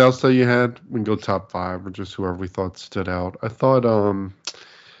other standouts that you had? We can go top 5 or just whoever we thought stood out. I thought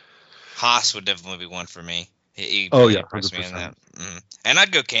Haas would definitely be one for me. He impressed me in that. Mm-hmm. And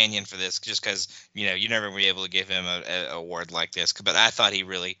I'd go Canyon for this just because, you're never going to be able to give him an award like this. But I thought he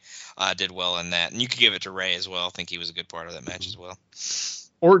really did well in that. And you could give it to Ray as well. I think he was a good part of that match as well.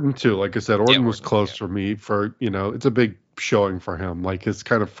 Orton, too. Like I said, Orton was close for me for, it's a big showing for him. Like his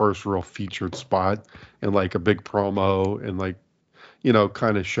kind of first real featured spot and like a big promo and like,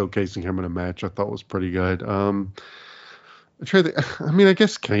 kind of showcasing him in a match I thought was pretty good. I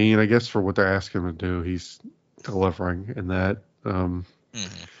guess Kane, for what they're asking him to do, he's delivering in that.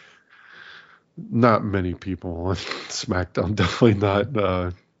 Not many people on SmackDown, definitely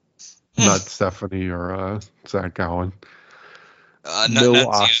not Stephanie or Zach Gowen.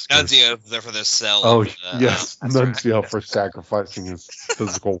 Nunzio there for the cell. Oh, yes, Nunzio for sacrificing his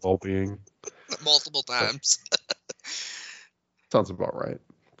physical well-being multiple times. Sounds about right.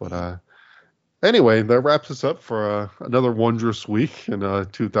 But anyway, that wraps us up for another wondrous week in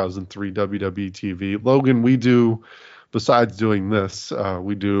 2003 WWE TV. Logan, besides doing this,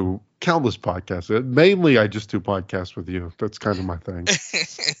 we do countless podcasts. Mainly, I just do podcasts with you. That's kind of my thing.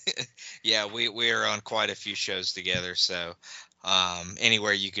 Yeah, we are on quite a few shows together, so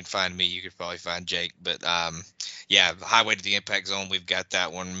anywhere you can find me, you could probably find Jake. But Highway to the Impact Zone, we've got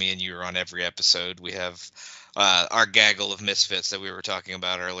that one. Me and you are on every episode. We have our gaggle of misfits that we were talking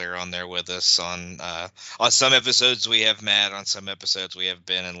about earlier on there with us. On some episodes we have Matt, on some episodes we have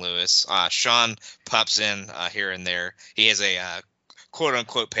Ben and Lewis. Sean pops in here and there. He has a quote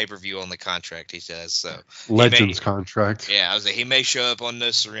unquote pay-per-view only contract, he says. So Legends contract. Yeah, he may show up on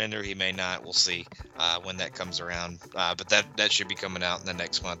No Surrender, he may not. We'll see when that comes around. But that should be coming out in the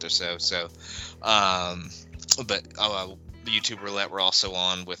next month or so. So YouTube Roulette we're also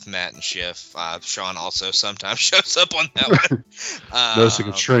on with Matt and Schiff. Sean also sometimes shows up on that one. Noticing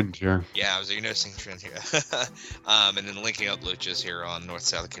a trend here. Yeah, you're noticing a trend here. And then linking up Luchas here on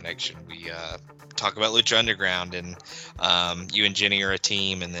North-South Connection. We talk about Lucha Underground, and you and Jenny are a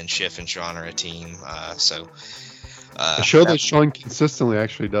team, and then Schiff and Sean are a team. A show that Sean consistently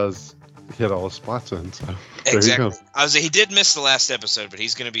actually does hit all the spots in. So there exactly. You go. He did miss the last episode, but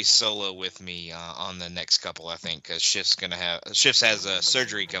he's going to be solo with me on the next couple, I think, because Schiff's has a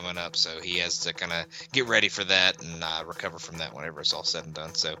surgery coming up, so he has to kind of get ready for that and recover from that whenever it's all said and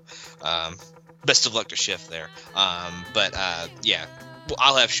done. So best of luck to Schiff there. I'll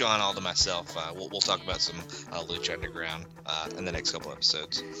have Sean all to myself. We'll talk about some Lucha Underground in the next couple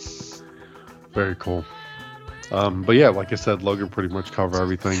episodes. Very cool. But yeah, like I said, Logan pretty much cover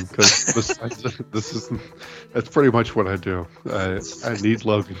everything because that's pretty much what I do. I need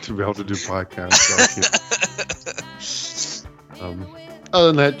Logan to be able to do podcasts. So Other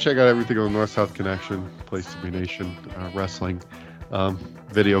than that, check out everything on North South Connection, Place to Be Nation, wrestling,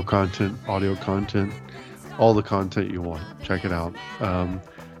 video content, audio content, all the content you want. Check it out.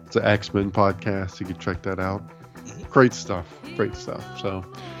 It's an X-Men podcast. You can check that out. Great stuff. So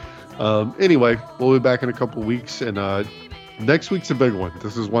anyway, we'll be back in a couple weeks, and next week's a big one.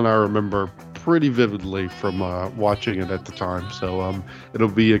 This is one I remember pretty vividly from watching it at the time. So it'll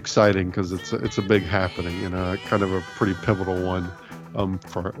be exciting because it's a big happening and kind of a pretty pivotal one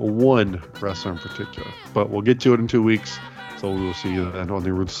for one wrestler in particular. But we'll get to it in 2 weeks. So we'll see you then on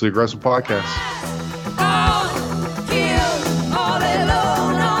the Ruthlessly Aggressive Podcast.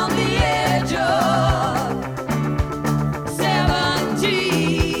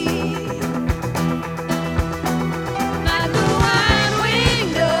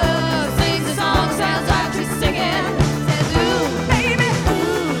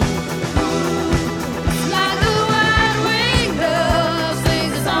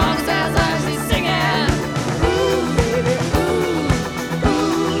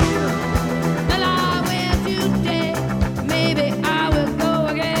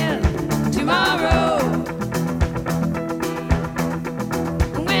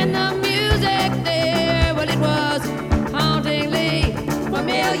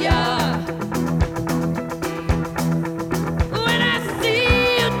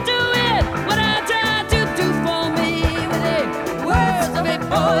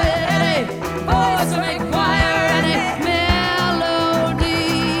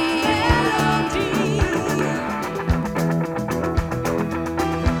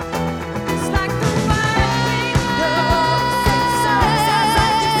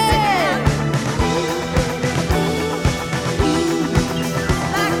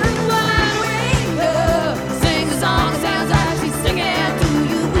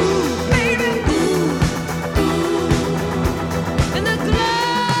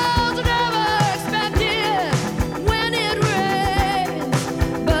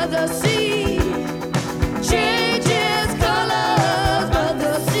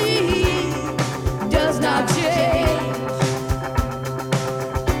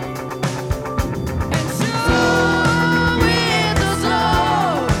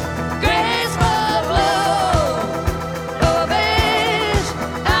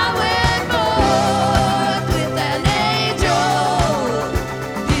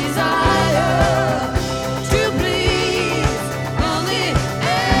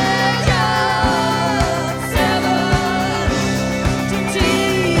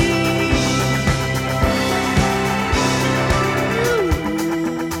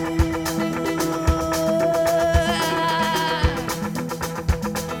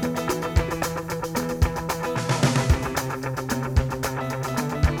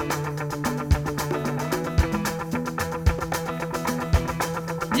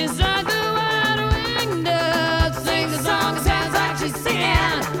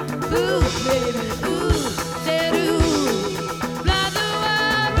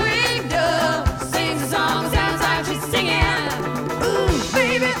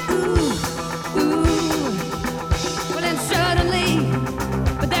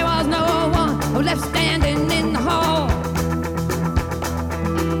 Left standing in the hall.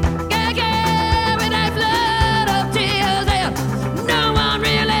 Carried a flood of tears there. No one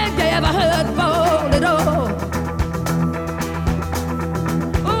really ever heard fall at all.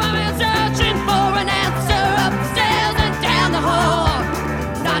 Oh, I've been searching for an answer upstairs and down the hall.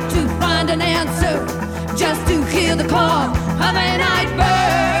 Not to find an answer, just to hear the call of a night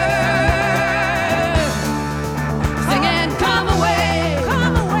bird.